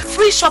tickets,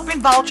 free shopping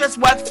vouchers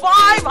worth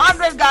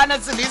 500 Ghana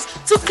cedis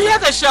to clear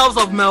the shelves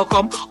of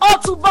Melcom or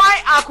to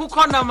buy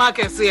Akukona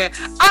Markets here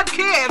at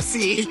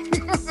KFC.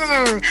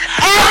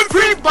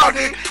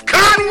 Everybody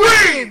can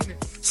win.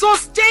 So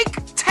stake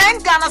 10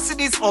 Ghana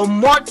cedis or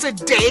more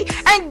today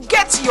and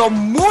get your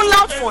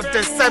moolah for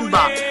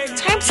December.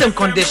 Terms and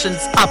conditions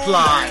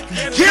apply.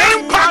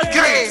 Game Pack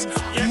Games.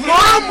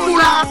 More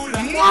moolah,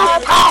 more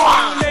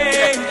power.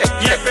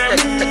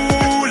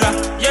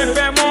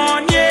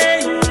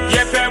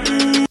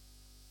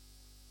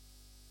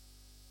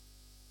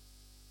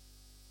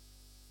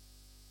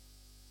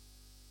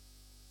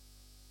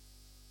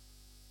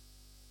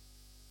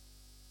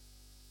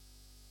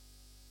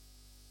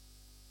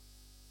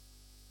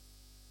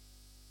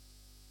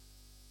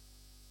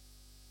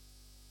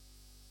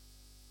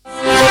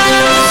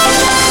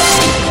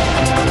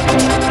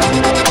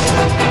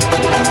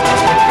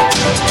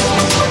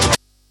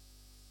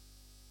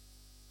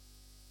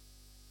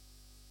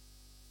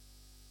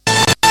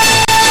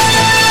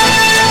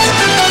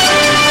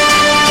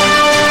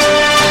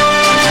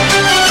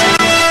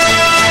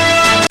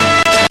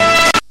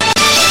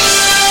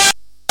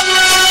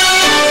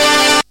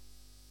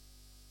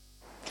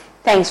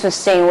 Thanks for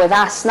staying with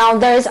us. Now,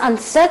 there is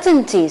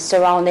uncertainty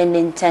surrounding the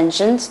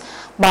intentions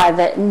by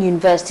the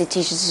University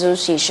Teachers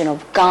Association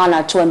of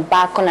Ghana to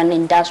embark on an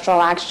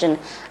industrial action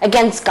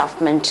against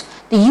government.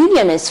 The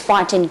union is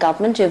fighting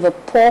government over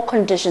poor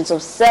conditions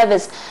of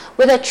service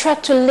with a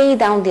threat to lay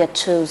down their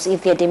tools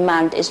if their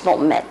demand is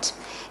not met.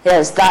 It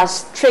has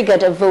thus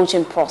triggered a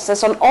voting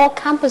process on all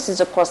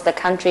campuses across the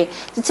country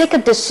to take a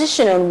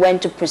decision on when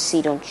to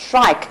proceed on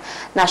strike.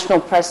 National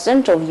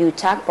President of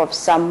UTAC,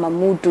 Professor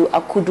Mamudu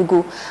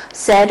Akudugu,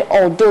 said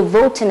although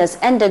voting has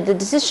ended, the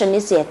decision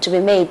is yet to be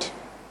made.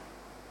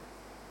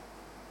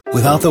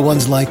 Without the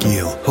ones like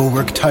you, who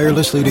work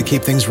tirelessly to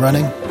keep things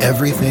running,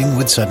 everything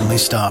would suddenly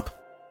stop.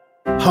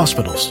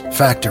 Hospitals,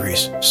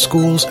 factories,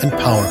 schools, and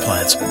power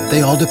plants,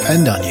 they all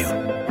depend on you.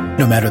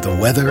 No matter the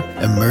weather,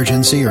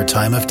 emergency, or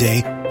time of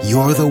day,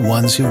 you're the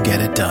ones who get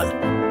it done.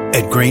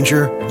 At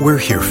Grainger, we're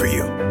here for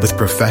you with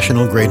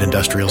professional-grade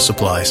industrial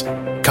supplies.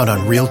 Count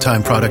on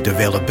real-time product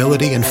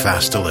availability and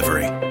fast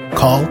delivery.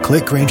 Call,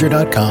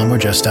 clickgrainger.com, or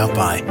just stop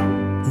by.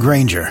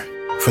 Grainger,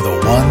 for the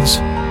ones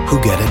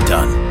who get it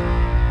done.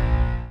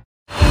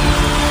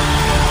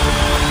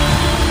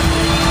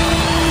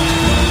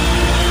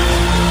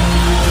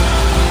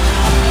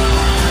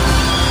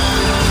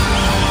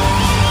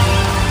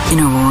 In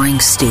a roaring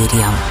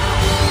stadium,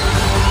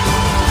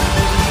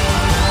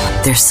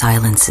 their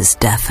silence is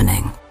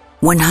deafening.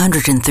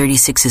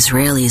 136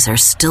 Israelis are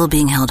still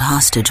being held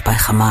hostage by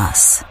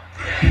Hamas.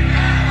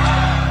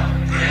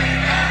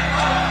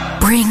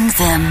 Bring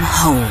them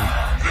home.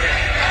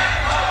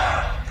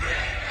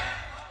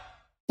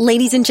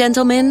 Ladies and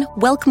gentlemen,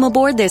 welcome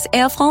aboard this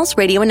Air France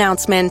radio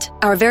announcement.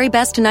 Our very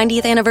best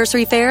 90th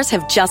anniversary fares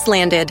have just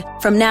landed.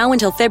 From now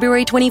until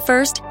February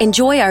 21st,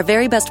 enjoy our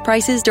very best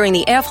prices during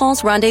the Air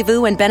France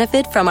rendezvous and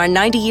benefit from our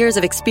 90 years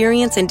of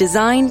experience in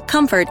design,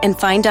 comfort, and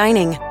fine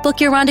dining. Book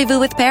your rendezvous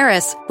with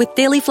Paris, with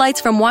daily flights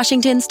from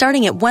Washington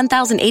starting at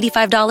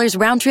 $1,085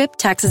 round trip,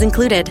 taxes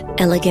included.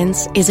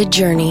 Elegance is a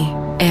journey.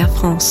 Air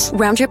France.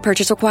 Round trip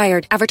purchase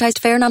required. Advertised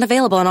fare not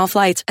available on all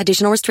flights.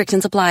 Additional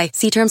restrictions apply.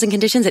 See terms and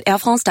conditions at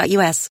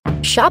airfrance.us.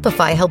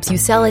 Shopify helps you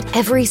sell at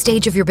every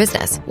stage of your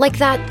business. Like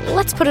that,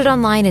 let's put it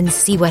online and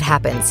see what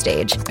happens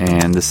stage.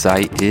 And the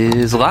site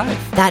is live.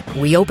 That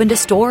we opened a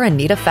store and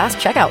need a fast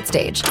checkout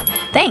stage.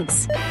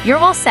 Thanks. You're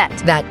all set.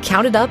 That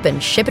count it up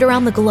and ship it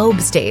around the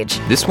globe stage.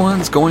 This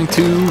one's going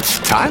to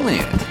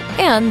Thailand.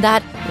 And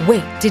that,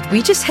 wait, did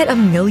we just hit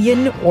 1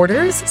 million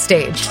orders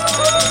stage?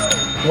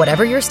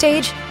 Whatever your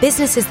stage,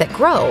 businesses that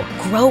grow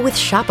with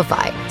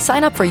Shopify.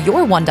 Sign up for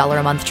your $1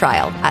 a month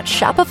trial at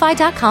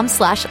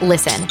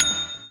shopify.com/listen.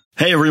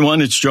 Hey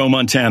everyone, it's Joe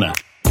Montana.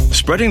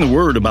 Spreading the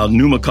word about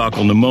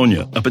pneumococcal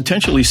pneumonia, a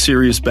potentially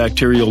serious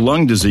bacterial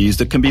lung disease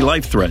that can be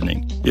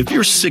life-threatening. If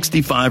you're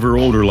 65 or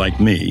older like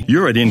me,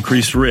 you're at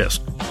increased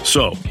risk.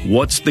 So,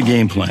 what's the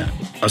game plan?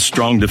 A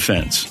strong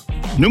defense.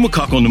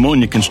 Pneumococcal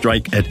pneumonia can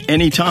strike at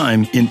any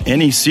time in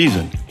any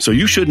season, so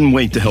you shouldn't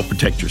wait to help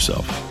protect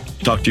yourself.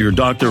 Talk to your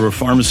doctor or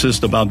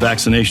pharmacist about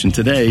vaccination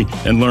today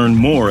and learn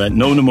more at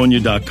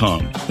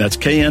knowpneumonia.com. That's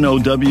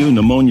KNOW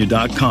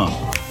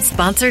pneumonia.com.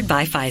 Sponsored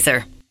by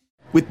Pfizer.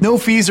 With no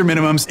fees or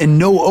minimums and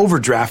no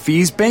overdraft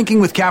fees, banking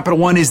with Capital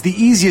One is the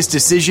easiest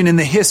decision in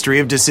the history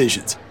of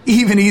decisions.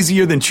 Even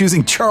easier than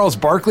choosing Charles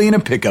Barkley in a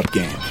pickup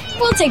game.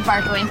 We'll take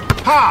Barkley.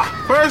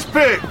 Ha! First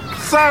pick.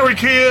 Sorry,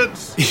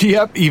 kids.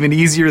 Yep, even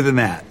easier than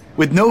that.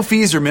 With no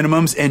fees or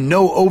minimums and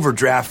no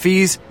overdraft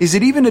fees, is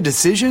it even a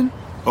decision?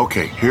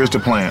 Okay, here's the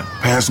plan.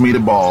 Pass me the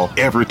ball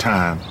every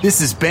time. This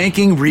is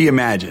banking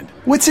reimagined.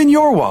 What's in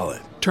your wallet?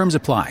 Terms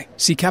apply.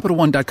 See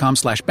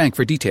CapitalOne.com/bank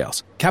for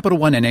details. Capital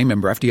One NA,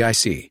 member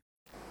FDIC.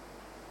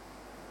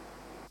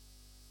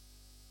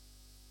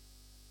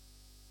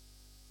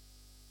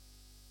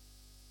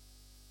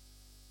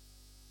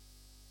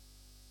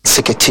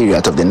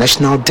 Secretariat of the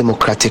National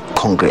Democratic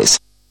Congress.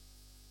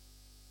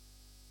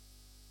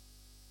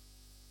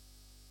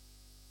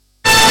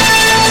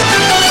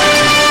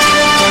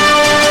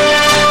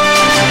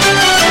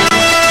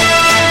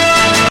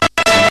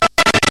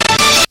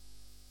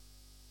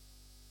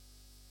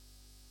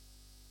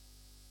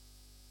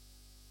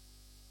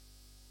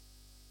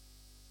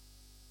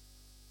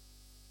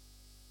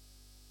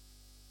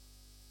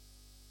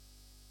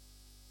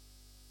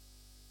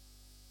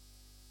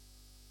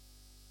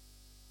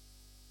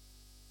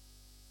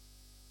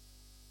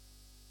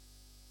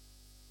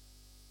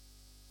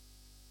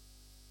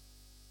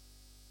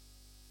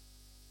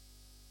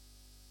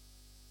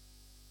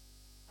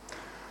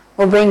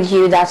 We'll bring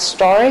you that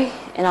story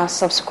in our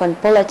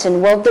subsequent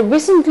bulletin. Well, the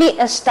recently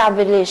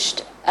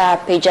established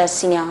Peja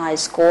Senior High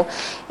School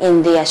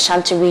in the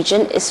Ashanti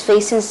region is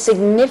facing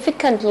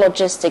significant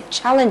logistic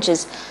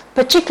challenges,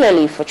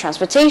 particularly for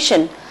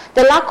transportation.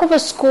 The lack of a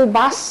school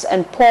bus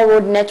and poor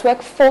road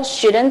network forced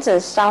students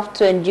and staff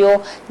to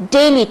endure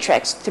daily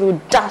treks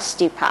through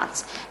dusty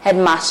paths.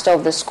 Headmaster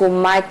of the school,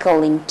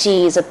 Michael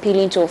Inti, is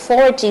appealing to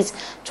authorities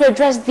to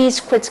address these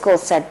critical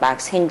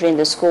setbacks hindering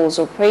the school's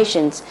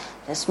operations.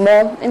 There's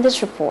more in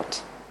this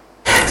report.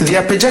 The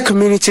Apeja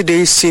Community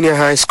Day Senior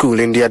High School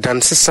in the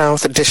Adansi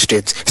South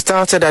District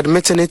started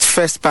admitting its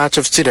first batch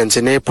of students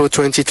in April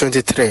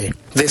 2023.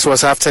 This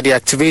was after the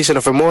activation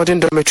of a modern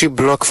dormitory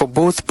block for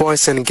both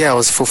boys and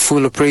girls for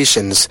full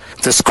operations.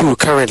 The school,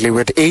 currently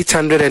with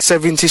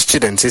 870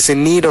 students, is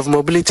in need of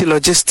mobility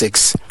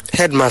logistics.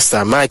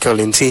 Headmaster Michael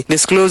Inti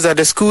disclosed that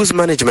the school's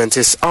management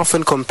is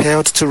often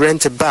compelled to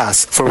rent a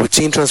bus for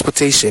routine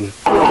transportation.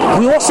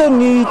 We also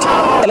need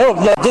a lot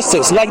of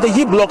logistics, like the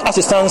E block as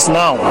it stands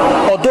now.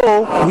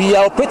 Although we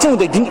are operating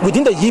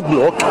within the E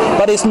block,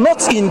 but it's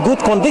not in good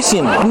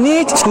condition. We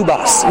need school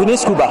bus. We need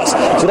school bus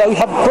so that we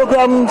have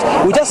programs.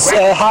 We just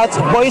had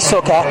boys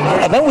soccer,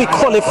 and then we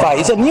qualify.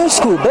 It's a new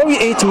school, very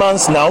 8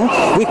 months now.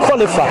 We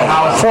qualify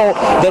for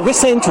the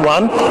recent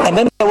one, and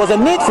then there was a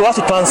need for us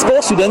to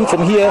transport students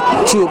from here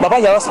to Baba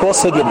Yara Sports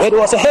Stadium. It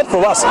was a head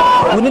for us.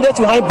 We needed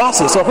to hire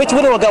buses, of which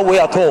we don't get way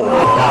at all.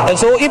 And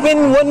so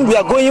even when we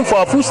are going for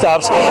our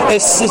foodstuffs,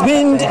 it's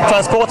being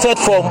transported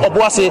from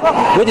Obuasi,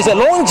 which is a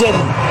long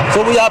journey.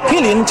 So we are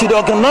appealing to the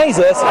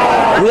organizers.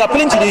 We are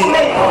appealing to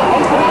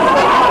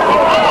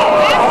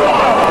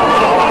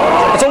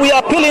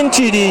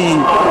the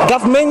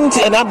government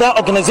and other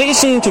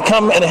organizations to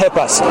come and help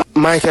us.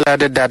 Michael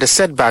added that the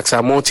setbacks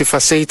are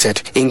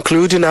multifaceted,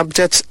 including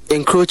abject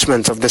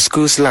encroachment of the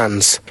school's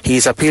lands. He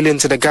is appealing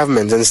to the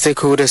government and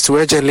stakeholders to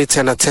urgently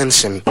turn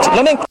attention.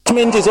 Land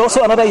encroachment is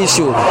also another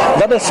issue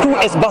that the school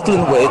is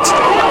battling with,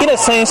 in a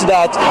sense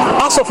that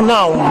as of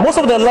now, most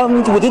of the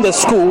land within the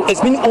school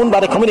is being owned by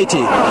the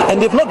community, and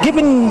they've not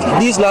given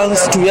these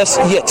lands to us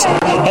yet.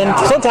 And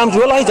sometimes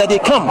you realize that they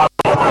come,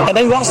 and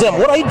then you ask them,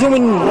 what are you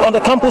doing on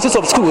the campuses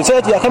of school? He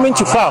said, you are coming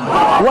to farm.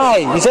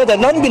 Why? He said, the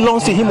land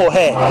belongs to him or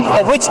her,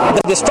 of which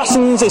the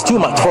distractions is too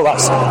much for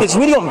us. It's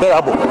really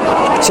unbearable.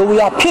 So we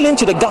are appealing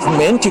to the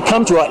government to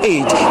come to our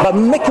aid by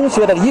making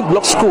sure that the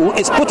block school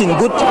is put in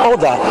good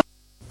order.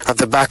 At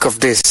the back of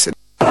this,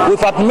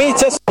 we've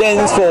admitted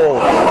students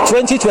for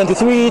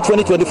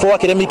 2023-2024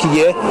 academic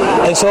year,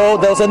 and so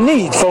there's a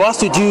need for us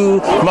to do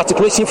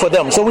matriculation for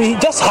them. So we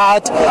just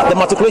had the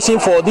matriculation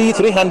for the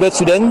 300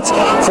 students,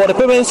 for the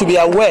parents to be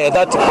aware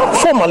that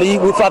formally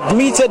we've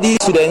admitted these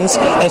students,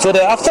 and so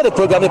that after the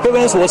program the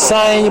parents will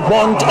sign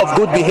bond of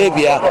good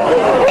behavior.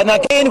 And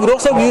again, we'll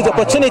also use the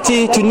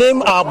opportunity to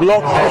name our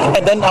block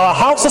and then our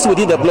houses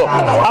within the block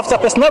after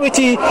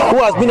personality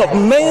who has been of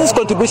immense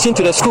contribution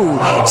to the school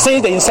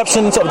since the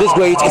inception of this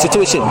great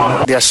institution.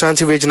 The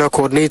Ashanti Regional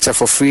Coordinator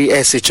for Free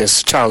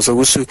SHS, Charles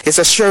Owusu, is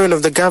assuring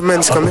of the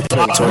government's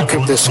commitment to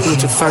equip the school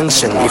to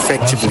function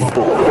effectively.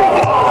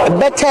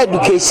 Better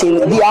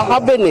education, they are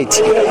having it.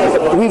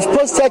 We've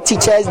posted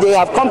teachers, they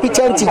have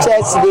competent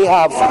teachers, they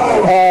have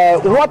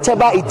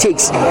whatever it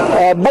takes.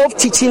 Both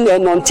teaching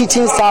and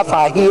non-teaching staff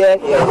are here.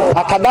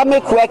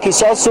 Academic work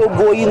is also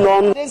going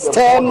on. This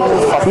term,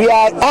 we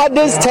are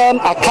adding STEM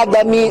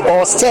Academy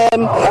or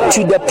STEM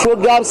to the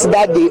programs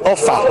that they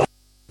offer.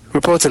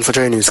 Reporting for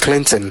JoyNews,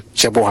 Clinton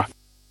Jabwa.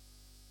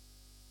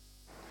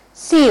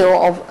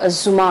 CEO of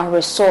Azuma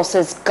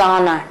Resources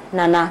Ghana,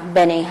 Nana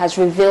Bene, has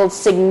revealed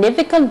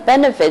significant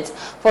benefits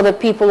for the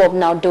people of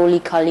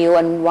Naudoli, Kalio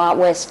and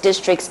West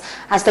districts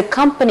as the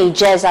company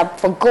gears up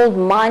for gold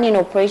mining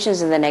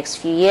operations in the next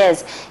few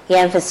years. He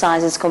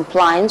emphasizes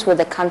compliance with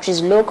the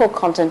country's local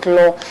content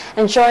law,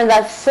 ensuring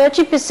that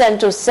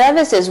 30% of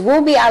services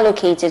will be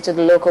allocated to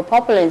the local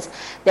populace,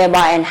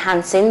 thereby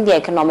enhancing their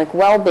economic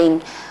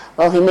well-being.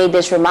 Well, he made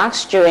these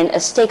remarks during a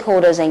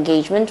stakeholders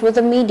engagement with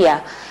the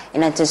media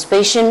in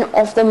anticipation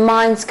of the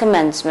mine's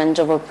commencement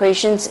of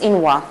operations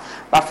in Wa.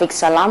 Rafik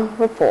Salam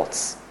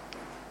reports.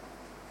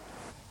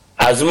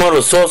 Azuma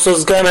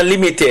Resources Ghana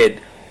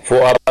Limited, for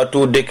about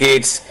 2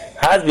 decades,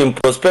 has been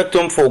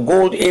prospecting for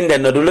gold in the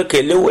Naudoli,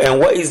 Kalio and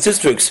West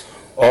districts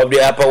of the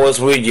Upper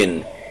West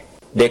region.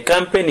 The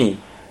company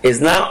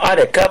is now at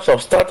the cusp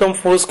of starting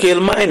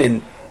full-scale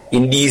mining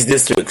in these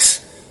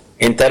districts.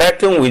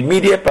 Interacting with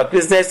media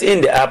practitioners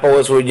in the Upper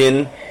West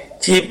region,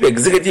 Chief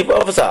Executive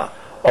Officer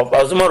of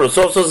Azuma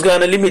Resources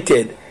Ghana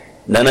Limited,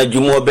 Nana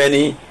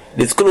Bene,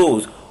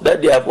 disclosed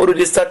that they have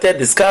already started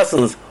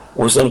discussions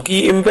with some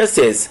key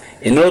investors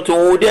in order to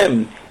hold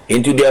them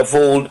into their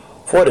fold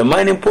for the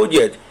mining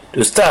project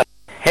to start.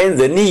 Hence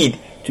the need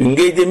to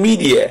engage the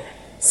media,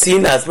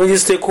 seen as major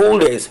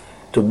stakeholders,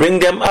 to bring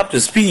them up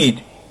to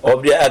speed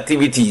of their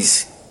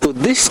activities. So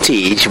this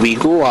stage, we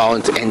go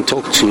out and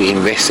talk to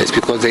investors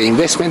because the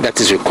investment that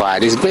is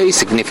required is very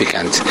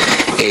significant.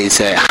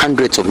 It's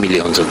hundreds of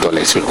millions of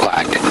dollars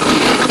required.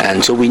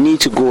 And so we need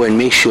to go and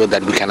make sure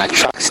that we can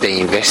attract the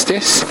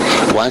investors.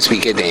 Once we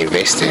get the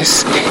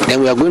investors,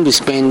 then we are going to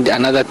spend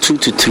another 2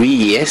 to 3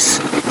 years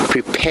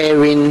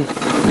preparing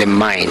the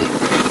mine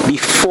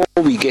before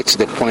we get to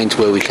the point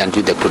where we can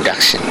do the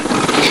production.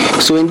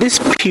 So in this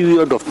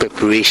period of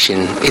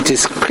preparation, it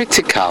is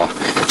critical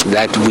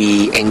that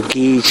we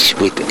engage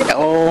with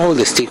all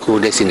the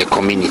stakeholders in the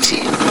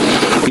community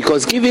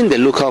Because given the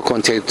local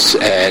content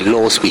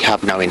laws we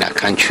have now in our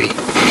country,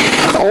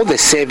 all the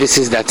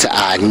services that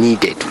are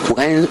needed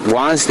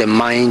once the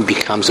mine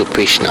becomes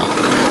operational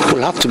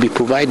will have to be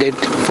provided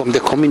from the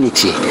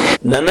community.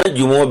 Nana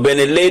Jumo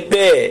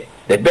Benelete,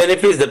 the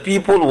benefits the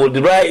people will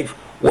derive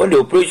when the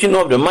operation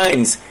of the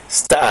mines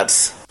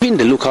starts. In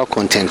the local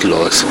content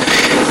laws,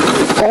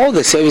 all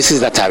the services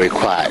that are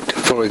required,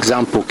 for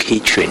example,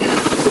 catering,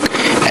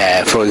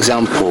 for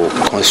example,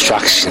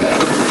 construction,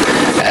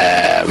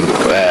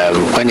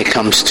 when it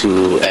comes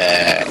to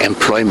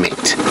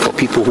employment for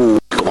people who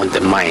work on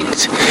the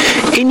mines,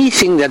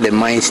 anything that the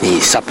mines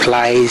need,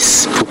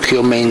 supplies,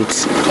 procurement,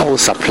 all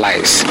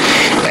supplies,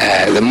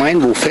 the mine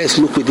will first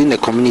look within the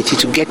community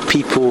to get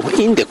people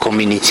in the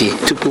community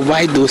to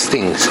provide those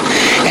things.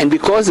 And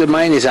because the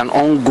mine is an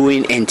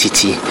ongoing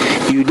entity,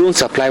 you don't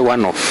supply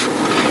one-off.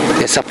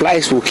 The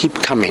supplies will keep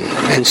coming,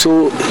 and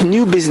so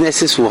new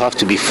businesses will have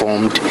to be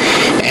formed,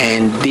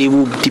 and they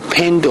will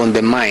depend on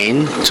the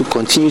mine to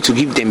continue to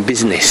give them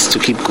business to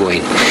keep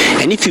going.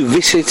 And if you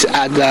visit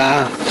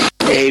other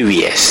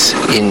areas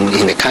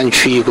in the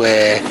country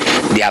where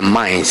there are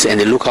mines and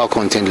the local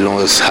content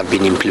laws have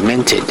been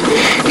implemented,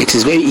 it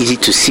is very easy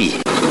to see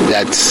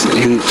that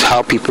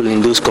how people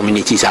in those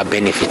communities are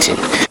benefiting.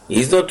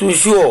 He's not too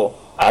sure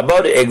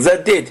about the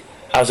exact date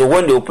as to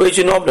when the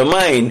operation of the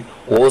mine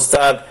will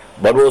start,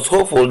 but was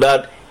hopeful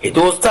that it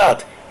will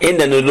start in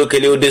the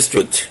Nodolokelo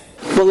district.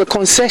 Well, the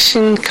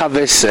concession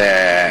covers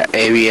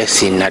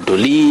areas in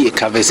Nadoli, it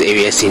covers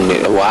areas in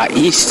Wa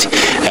East.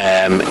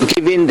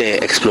 Given the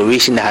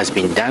exploration that has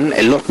been done,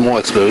 a lot more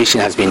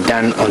exploration has been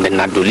done on the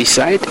Nadoli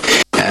side.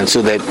 And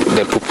so the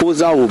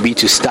proposal will be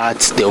to start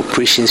the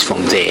operations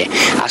from there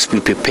as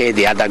we prepare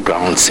the other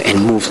grounds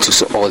and move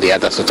to all the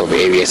other sort of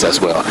areas as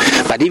well.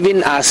 But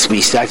even as we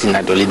start in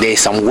Nadoli, there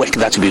is some work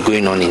that will be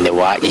going on in the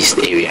Wa East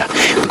area,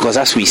 because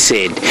as we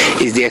said,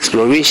 it's the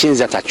explorations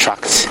that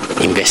attract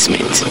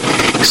investment.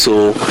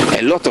 So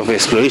a lot of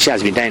exploration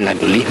has been done in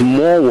Nadoli.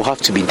 More will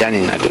have to be done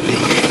in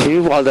Nadoli.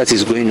 Even while that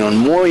is going on,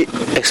 more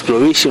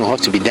exploration will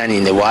have to be done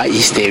in the Wa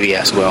East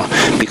area as well,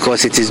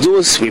 because it is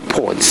those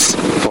reports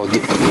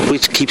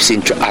which keeps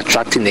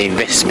attracting the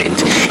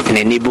investment and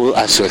enable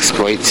us to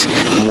exploit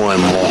more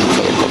and more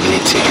for the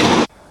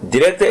community.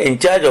 Director in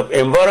charge of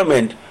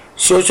Environment,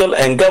 Social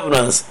and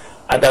Governance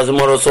at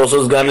Azumah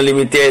Resources Ghana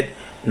Limited,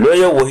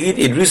 lawyer Wahid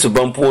Idris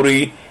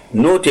Bampuri,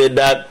 noted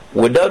that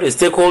without the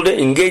stakeholder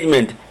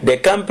engagement, the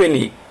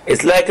company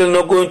is likely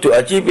not going to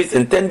achieve its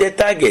intended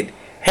target,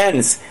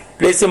 hence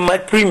placing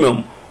much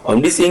premium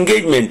on this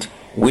engagement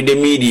with the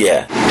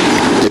media.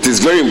 It is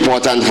very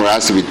important for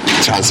us to be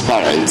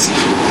transparent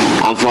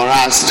and for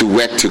us to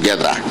work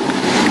together.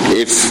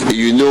 If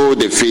you know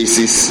the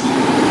faces,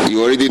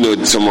 you already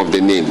know some of the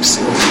names.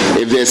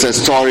 If there's a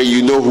story,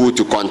 you know who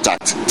to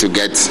contact to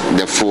get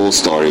the full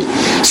story,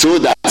 so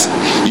that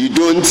you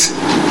don't.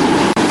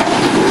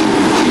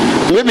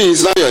 Maybe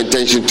it's not your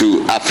intention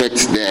to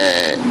affect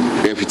the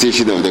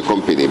reputation of the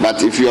company,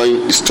 but if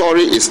your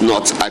story is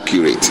not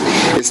accurate,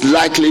 it's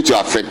likely to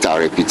affect our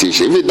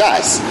reputation. If it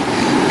does,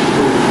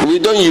 we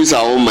don't use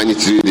our own money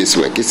to do this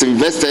work. It's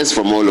investors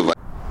from all over.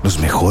 Los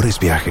mejores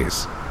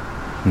viajes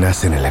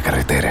nacen en la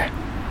carretera,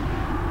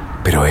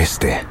 pero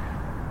este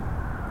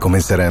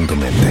comenzará en tu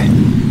mente.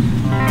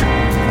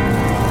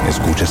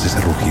 ¿Escuchas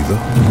ese rugido?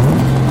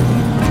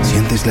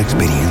 ¿Sientes la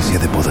experiencia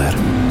de poder?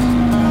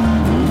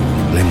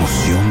 ¿La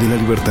emoción de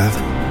la libertad?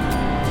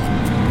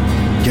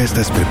 Ya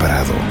estás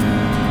preparado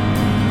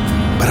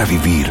para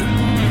vivir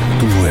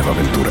tu nueva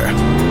aventura.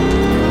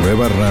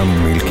 Nueva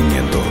RAM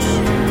 1500.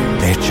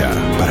 Hecha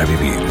para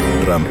vivir.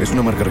 RAM es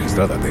una marca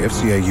registrada de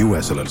FCI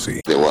US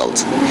LLC. The world.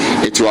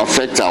 It will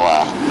affect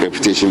our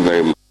reputation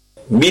very much.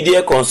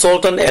 Media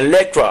consultant and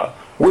lecturer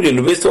with the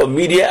University of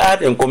Media,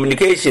 Art and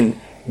Communication,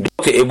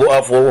 Dr. Ebo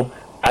Afo,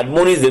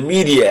 admonishes the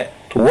media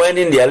to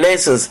widen their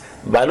lessons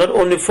by not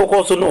only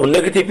focusing on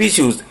negative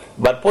issues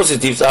but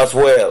positives as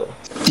well.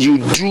 You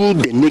do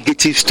the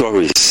negative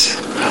stories.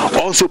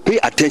 Also pay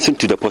attention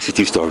to the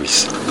positive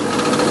stories,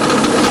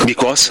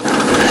 because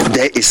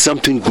there is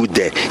something good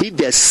there. If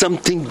there's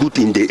something good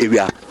in the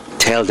area,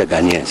 tell the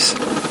Ghanaians.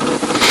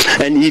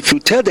 And if you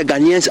tell the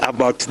Ghanaians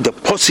about the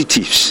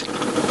positives,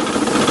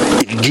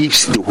 it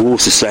gives the whole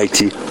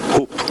society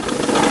hope.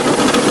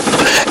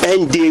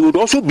 And they would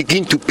also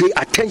begin to pay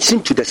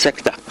attention to the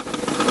sector,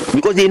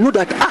 because they know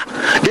that,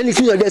 then it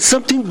means that there's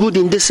something good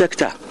in this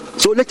sector.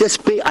 So let us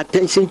pay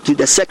attention to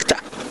the sector.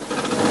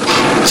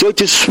 So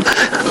it is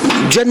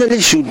generally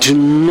should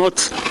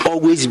not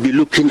always be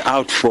looking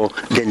out for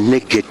the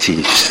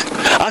negatives.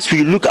 As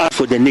we look out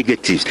for the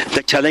negatives,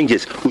 the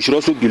challenges, we should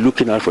also be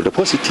looking out for the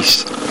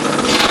positives.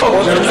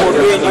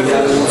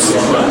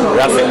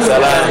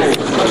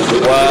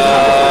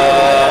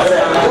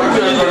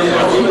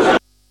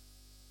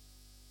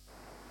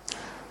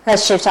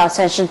 Let's shift our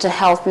attention to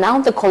health now.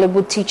 The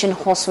Kolebu Teaching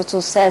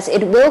Hospital says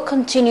it will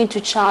continue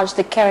to charge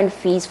the current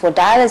fees for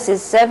dialysis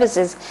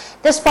services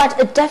despite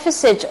a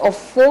deficit of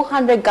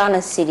 400 Ghana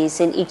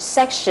cedis in each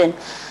section.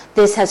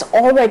 This has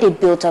already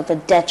built up a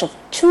debt of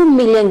 2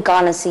 million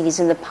Ghana cedis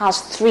in the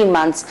past 3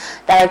 months.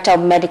 Director of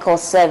Medical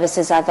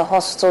Services at the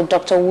hospital,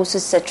 Dr. Wusu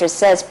Setre,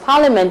 says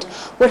Parliament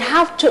would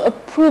have to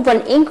approve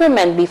an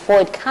increment before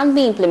it can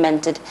be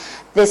implemented.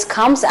 This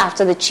comes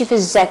after the chief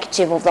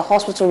executive of the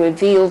hospital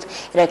revealed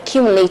it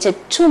accumulated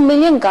 2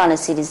 million Ghana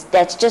cedis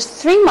debt just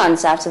 3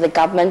 months after the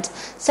government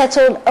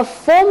settled a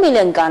 4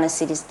 million Ghana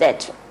cedis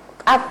debt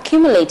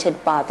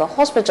accumulated by the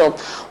hospital.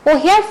 We'll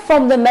hear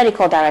from the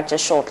medical director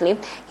shortly.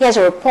 Here's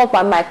a report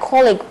by my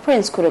colleague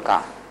Prince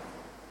Kuruka.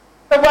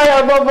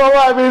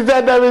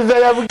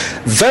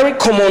 Very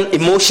common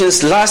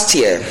emotions last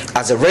year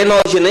as the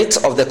renal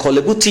unit of the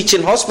Kolebu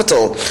Teaching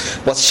Hospital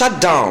was shut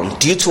down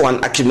due to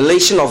an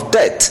accumulation of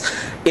debt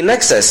in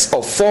excess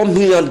of 4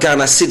 million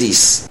Ghana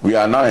cedis. We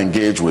are now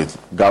engaged with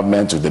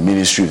government, with the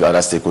ministry, with other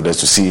stakeholders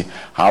to see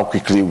how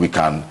quickly we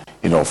can,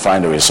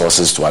 find the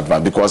resources to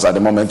advance. Because at the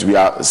moment we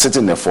are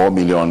sitting in a 4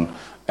 million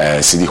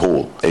cedi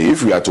hole.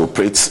 If we are to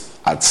operate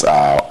at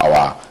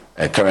our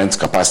current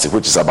capacity,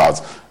 which is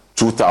about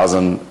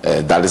 2,000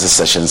 dialysis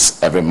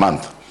sessions every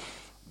month,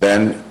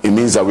 then it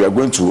means that we are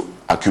going to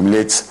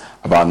accumulate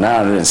about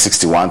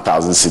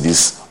 961,000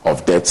 cedis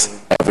of debt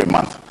every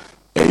month,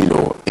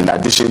 in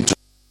addition to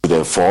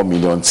the 4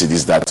 million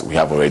cedis that we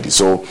have already.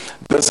 So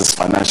this is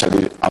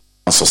financially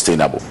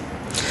unsustainable.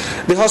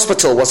 The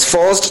hospital was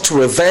forced to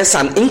reverse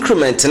an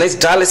increment in its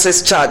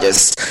dialysis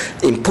charges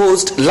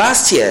imposed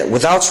last year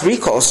without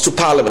recourse to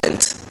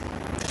Parliament.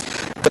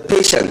 The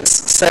patients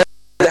said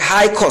the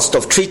high cost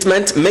of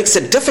treatment makes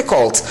it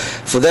difficult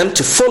for them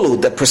to follow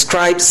the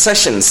prescribed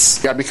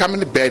sessions. You are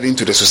becoming a burden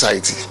to the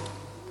society.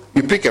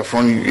 You pick a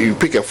phone, you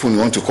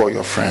want to call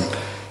your friend.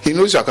 He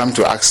knows you are coming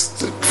to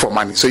ask for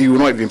money, so you will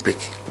not even pick.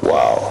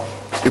 Wow.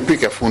 You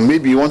pick a phone,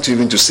 maybe you want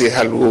even to say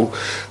hello,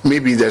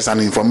 maybe there's an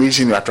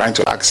information you are trying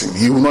to ask him.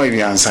 He will not even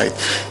answer it.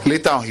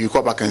 Later on, he will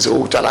call back and say,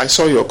 oh, child, I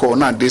saw your call,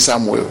 now this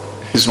Samuel.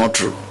 It's not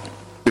true.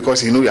 Because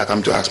he knows you are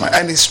coming to ask money.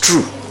 And it's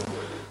true.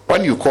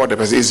 When you call the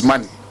person, it's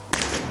money.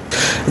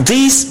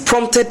 These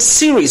prompted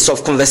series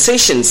of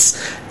conversations,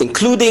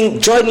 including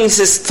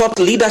JoyNews' thought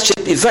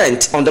leadership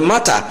event on the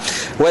matter,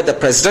 where the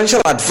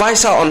presidential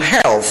advisor on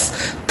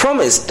health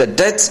promised the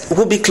debt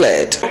will be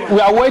cleared. We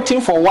are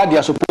waiting for what they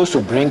are supposed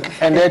to bring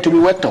and then to be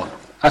worked on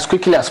as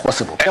quickly as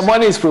possible. The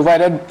money is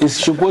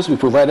supposed to be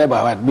provided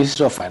by the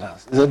Ministry of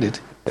Finance, isn't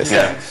it?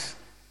 Yes.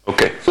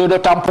 Okay. So the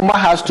Tampuma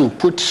has to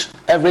put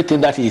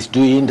everything that he is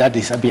doing, that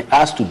is being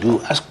asked to do,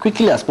 as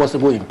quickly as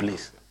possible in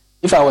place.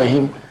 If I were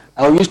him,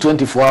 I will use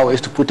 24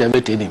 hours to put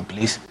everything in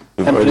place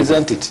and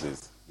present it.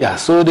 Yeah,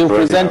 so they will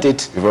present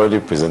it. You've already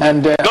presented.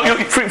 And no, you're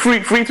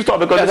free to talk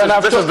because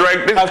this is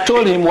direct. I've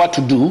told him what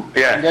to do.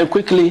 Yeah. And then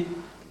quickly,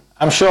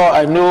 I'm sure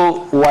I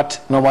know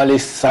what normally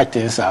such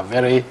things are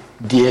very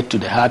dear to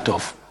the heart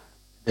of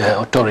the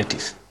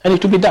authorities, and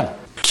it will be done.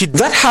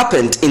 That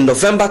happened in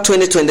November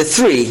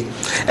 2023,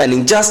 and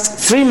in just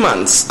 3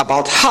 months,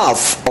 about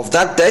half of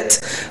that debt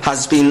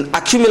has been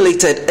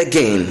accumulated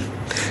again.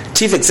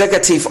 Chief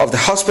Executive of the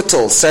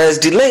hospital says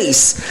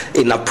delays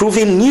in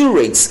approving new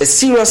rates is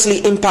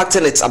seriously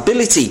impacting its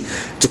ability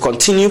to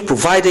continue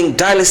providing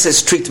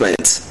dialysis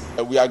treatment.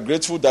 We are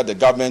grateful that the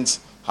government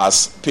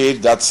has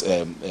paid that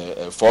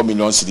 4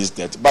 million cedis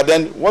debt. But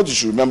then what you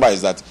should remember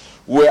is that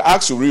we were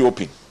asked to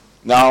reopen.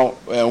 Now,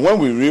 when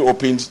we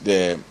reopened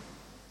the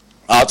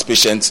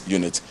outpatient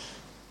unit,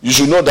 you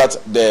should know that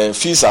the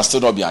fees are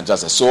still not being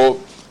adjusted. So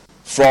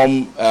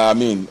from,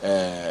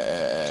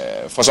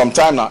 for some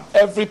time now,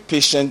 every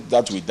patient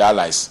that we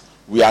dialyze,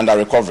 we are under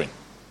recovering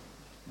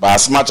by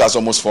as much as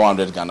almost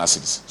 400 Ghana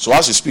cedis. So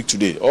as we speak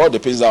today, all the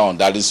patients that are on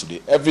dialysis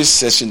today, every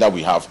session that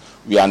we have,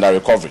 we are under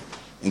recovery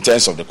in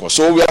terms of the cost.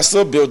 So we are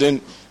still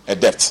building a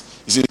debt.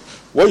 You see,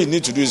 what you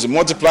need to do is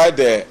multiply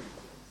the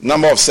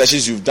number of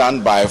sessions you've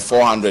done by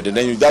 400, and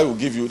then that will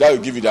give you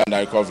the under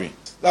recovery.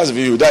 That's the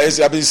view. That is,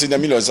 I've been seeing the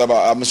millions.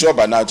 I'm sure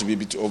by now to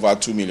be over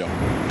 2 million.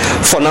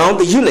 For now,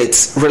 the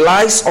unit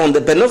relies on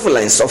the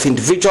benevolence of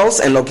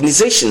individuals and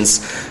organizations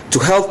to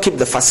help keep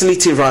the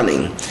facility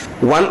running.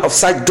 One of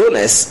such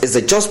donors is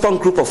the Jospon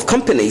Group of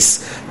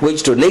Companies,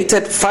 which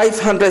donated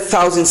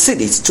 500,000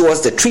 cedis towards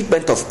the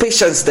treatment of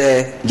patients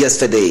there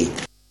yesterday.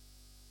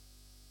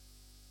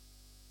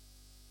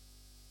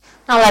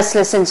 Now let's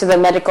listen to the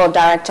medical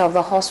director of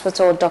the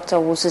hospital, Dr.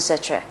 Wusu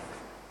Setre.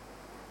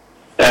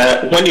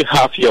 When you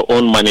have your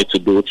own money to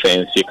do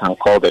things, you can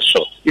call the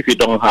shots. If you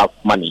don't have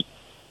money,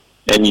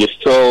 and you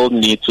still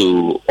need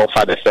to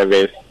offer the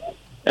service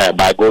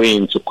by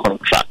going into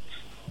contracts,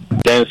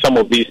 then some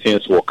of these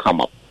things will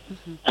come up.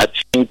 Mm-hmm. I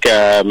think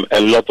a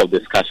lot of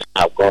discussion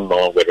have gone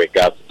on with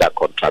regards to that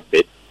contract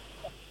bit.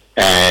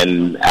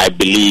 And I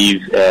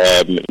believe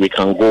we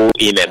can go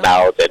in and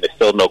out, and it's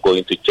still not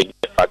going to change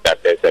the fact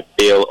that there's a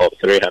bill of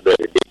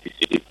 380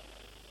 cedis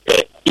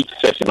per each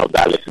session of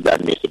dialysis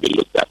that needs to be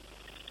looked at.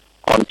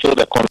 Until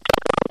the contract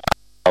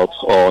comes out,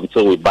 or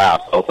until we buy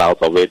ourselves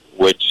out of it,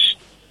 which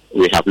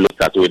we have looked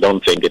at, we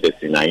don't think it is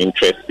in our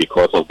interest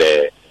because of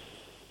the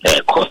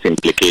cost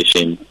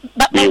implication.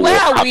 But we where will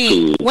are have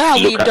we? to Where are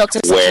look we, at Dr.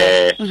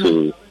 where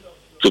mm-hmm.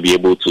 to to be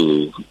able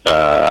to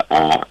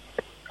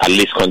at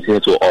least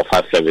continue to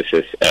offer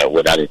services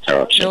without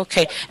interruption.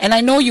 Okay. And I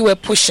know you were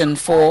pushing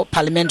for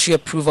parliamentary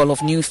approval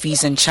of new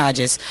fees and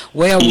charges.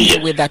 Where are we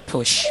with that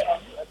push?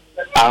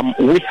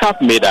 We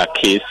have made our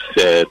case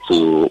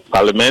to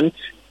Parliament.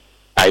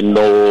 I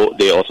know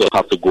they also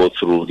have to go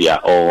through their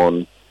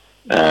own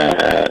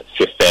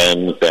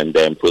systems and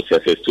then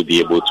processes to be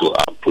able to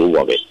approve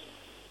of it.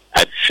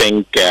 I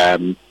think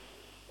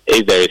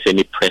if there is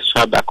any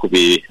pressure that could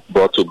be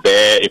brought to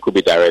bear, it could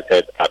be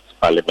directed at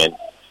Parliament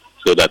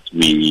so that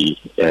we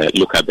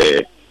look at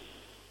the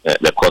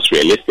cost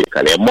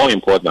realistically. And more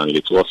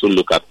importantly, to also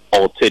look at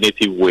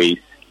alternative ways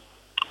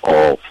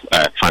of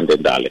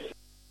funding dollars.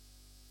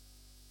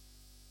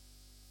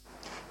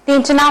 The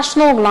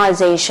International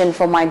Organization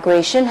for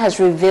Migration has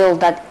revealed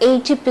that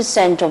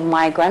 80% of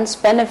migrants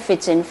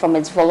benefiting from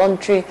its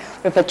voluntary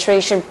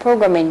repatriation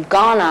program in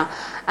Ghana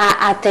are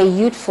at a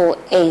youthful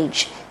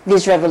age.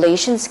 These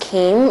revelations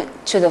came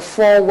to the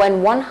fore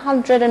when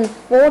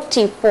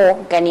 144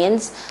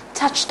 Ghanaians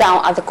touched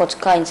down at the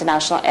Kotoka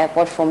International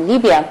Airport from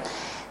Libya.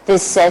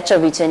 This set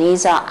of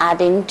returnees are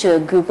adding to a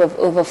group of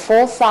over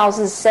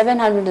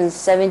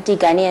 4,770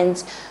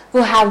 Ghanaians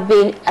who have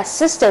been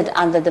assisted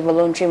under the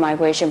voluntary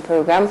migration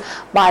program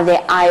by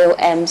the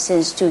IOM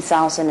since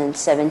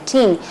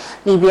 2017.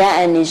 Libya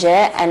and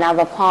Niger and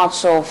other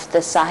parts of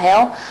the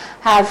Sahel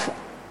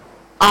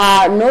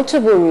are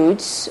notable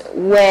routes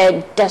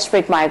where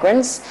desperate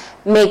migrants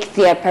make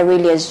their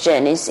perilous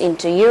journeys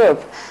into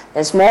Europe.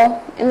 There's more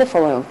in the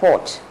following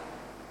report.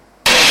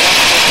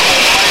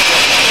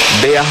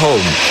 They are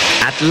home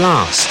at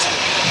last.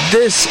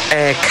 This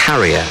air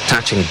carrier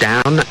touching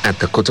down at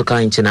the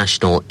Kotoka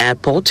International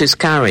Airport is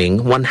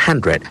carrying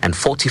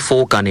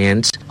 144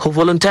 Ghanaians who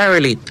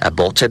voluntarily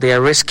aborted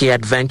their risky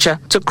adventure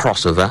to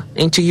cross over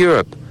into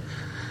Europe.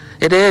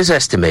 It is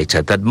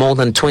estimated that more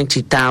than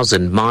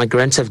 20,000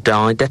 migrants have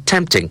died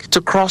attempting to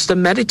cross the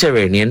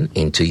Mediterranean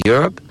into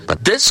Europe,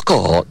 but this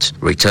cohort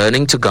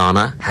returning to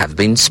Ghana have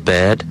been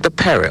spared the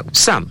peril.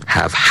 Some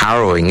have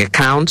harrowing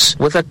accounts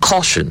with a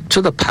caution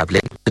to the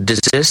public to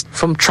desist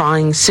from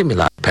trying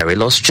similar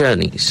perilous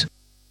journeys.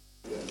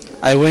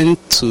 I went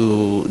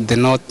to the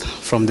north.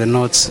 From the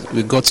north,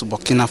 we go to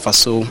Burkina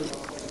Faso.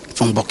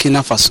 From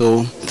Burkina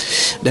Faso,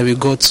 then we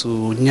go to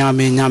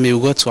Niamey, we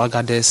go to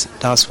Agadez.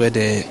 That's where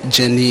the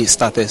journey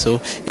started. So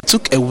it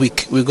took a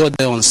week. We got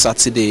there on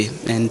Saturday,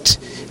 and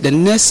the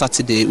next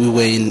Saturday we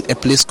were in a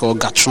place called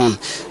Gatron.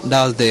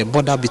 That's the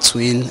border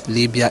between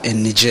Libya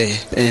and Niger.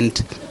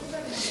 And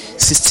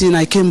 16,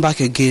 I came back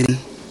again,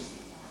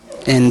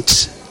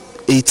 and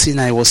 18,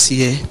 I was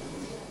here.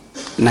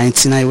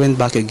 19, I went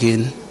back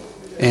again,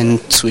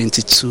 and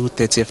 22,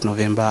 30th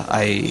November,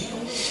 I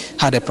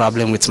had a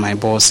problem with my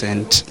boss,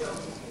 and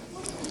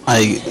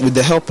with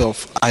the help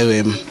of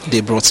IOM, they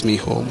brought me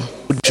home.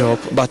 Good job,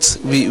 but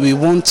we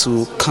want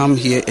to come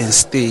here and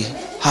stay,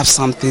 have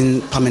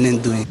something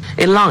permanent doing.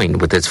 In line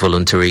with its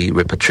voluntary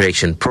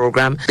repatriation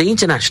program, the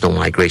International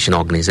Migration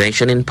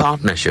Organization, in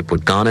partnership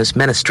with Ghana's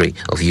Ministry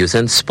of Youth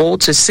and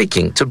Sports, is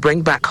seeking to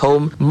bring back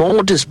home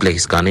more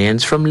displaced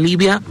Ghanaians from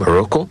Libya,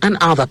 Morocco, and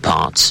other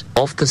parts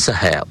of the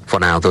Sahel. For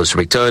now, those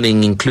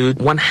returning include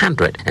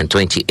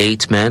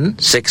 128 men,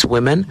 6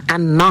 women,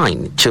 and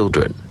 9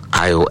 children.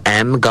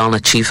 IOM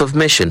Ghana Chief of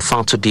Mission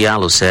Fatou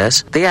Diallo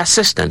says the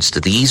assistance to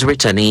these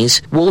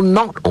returnees will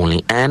not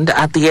only end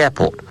at the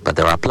airport, but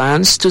there are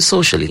plans to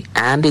socially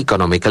and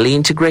economically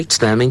integrate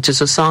them into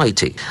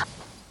society.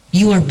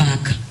 You are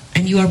back,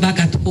 and you are back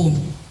at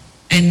home.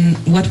 And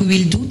what we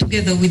will do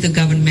together with the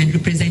government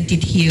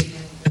represented here,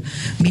 the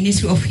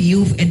Ministry of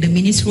Youth and the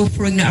Ministry of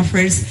Foreign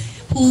Affairs,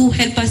 who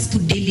help us to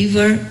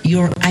deliver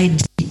your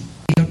ID.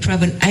 Your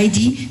travel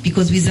ID,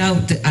 because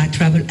without a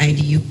travel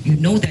ID, you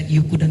know that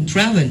you couldn't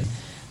travel.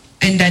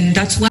 And then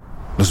that's why.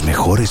 Los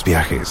mejores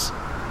viajes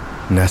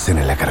nacen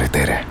en la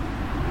carretera,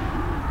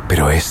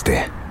 pero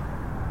este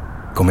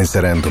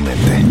comenzará en tu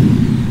mente.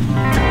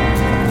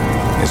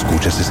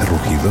 ¿Escuchas ese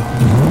rugido?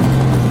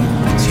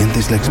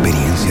 ¿Sientes la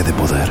experiencia de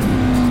poder?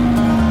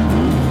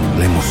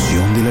 ¿La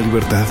emoción de la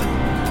libertad?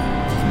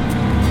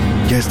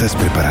 Ya estás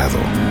preparado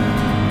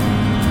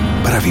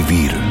para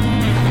vivir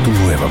tu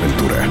nueva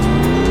aventura.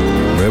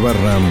 Nueva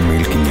RAM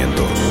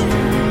 1500.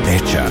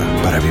 Hecha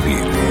para vivir.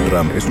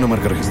 RAM es una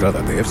marca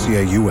registrada de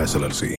FCA US LLC.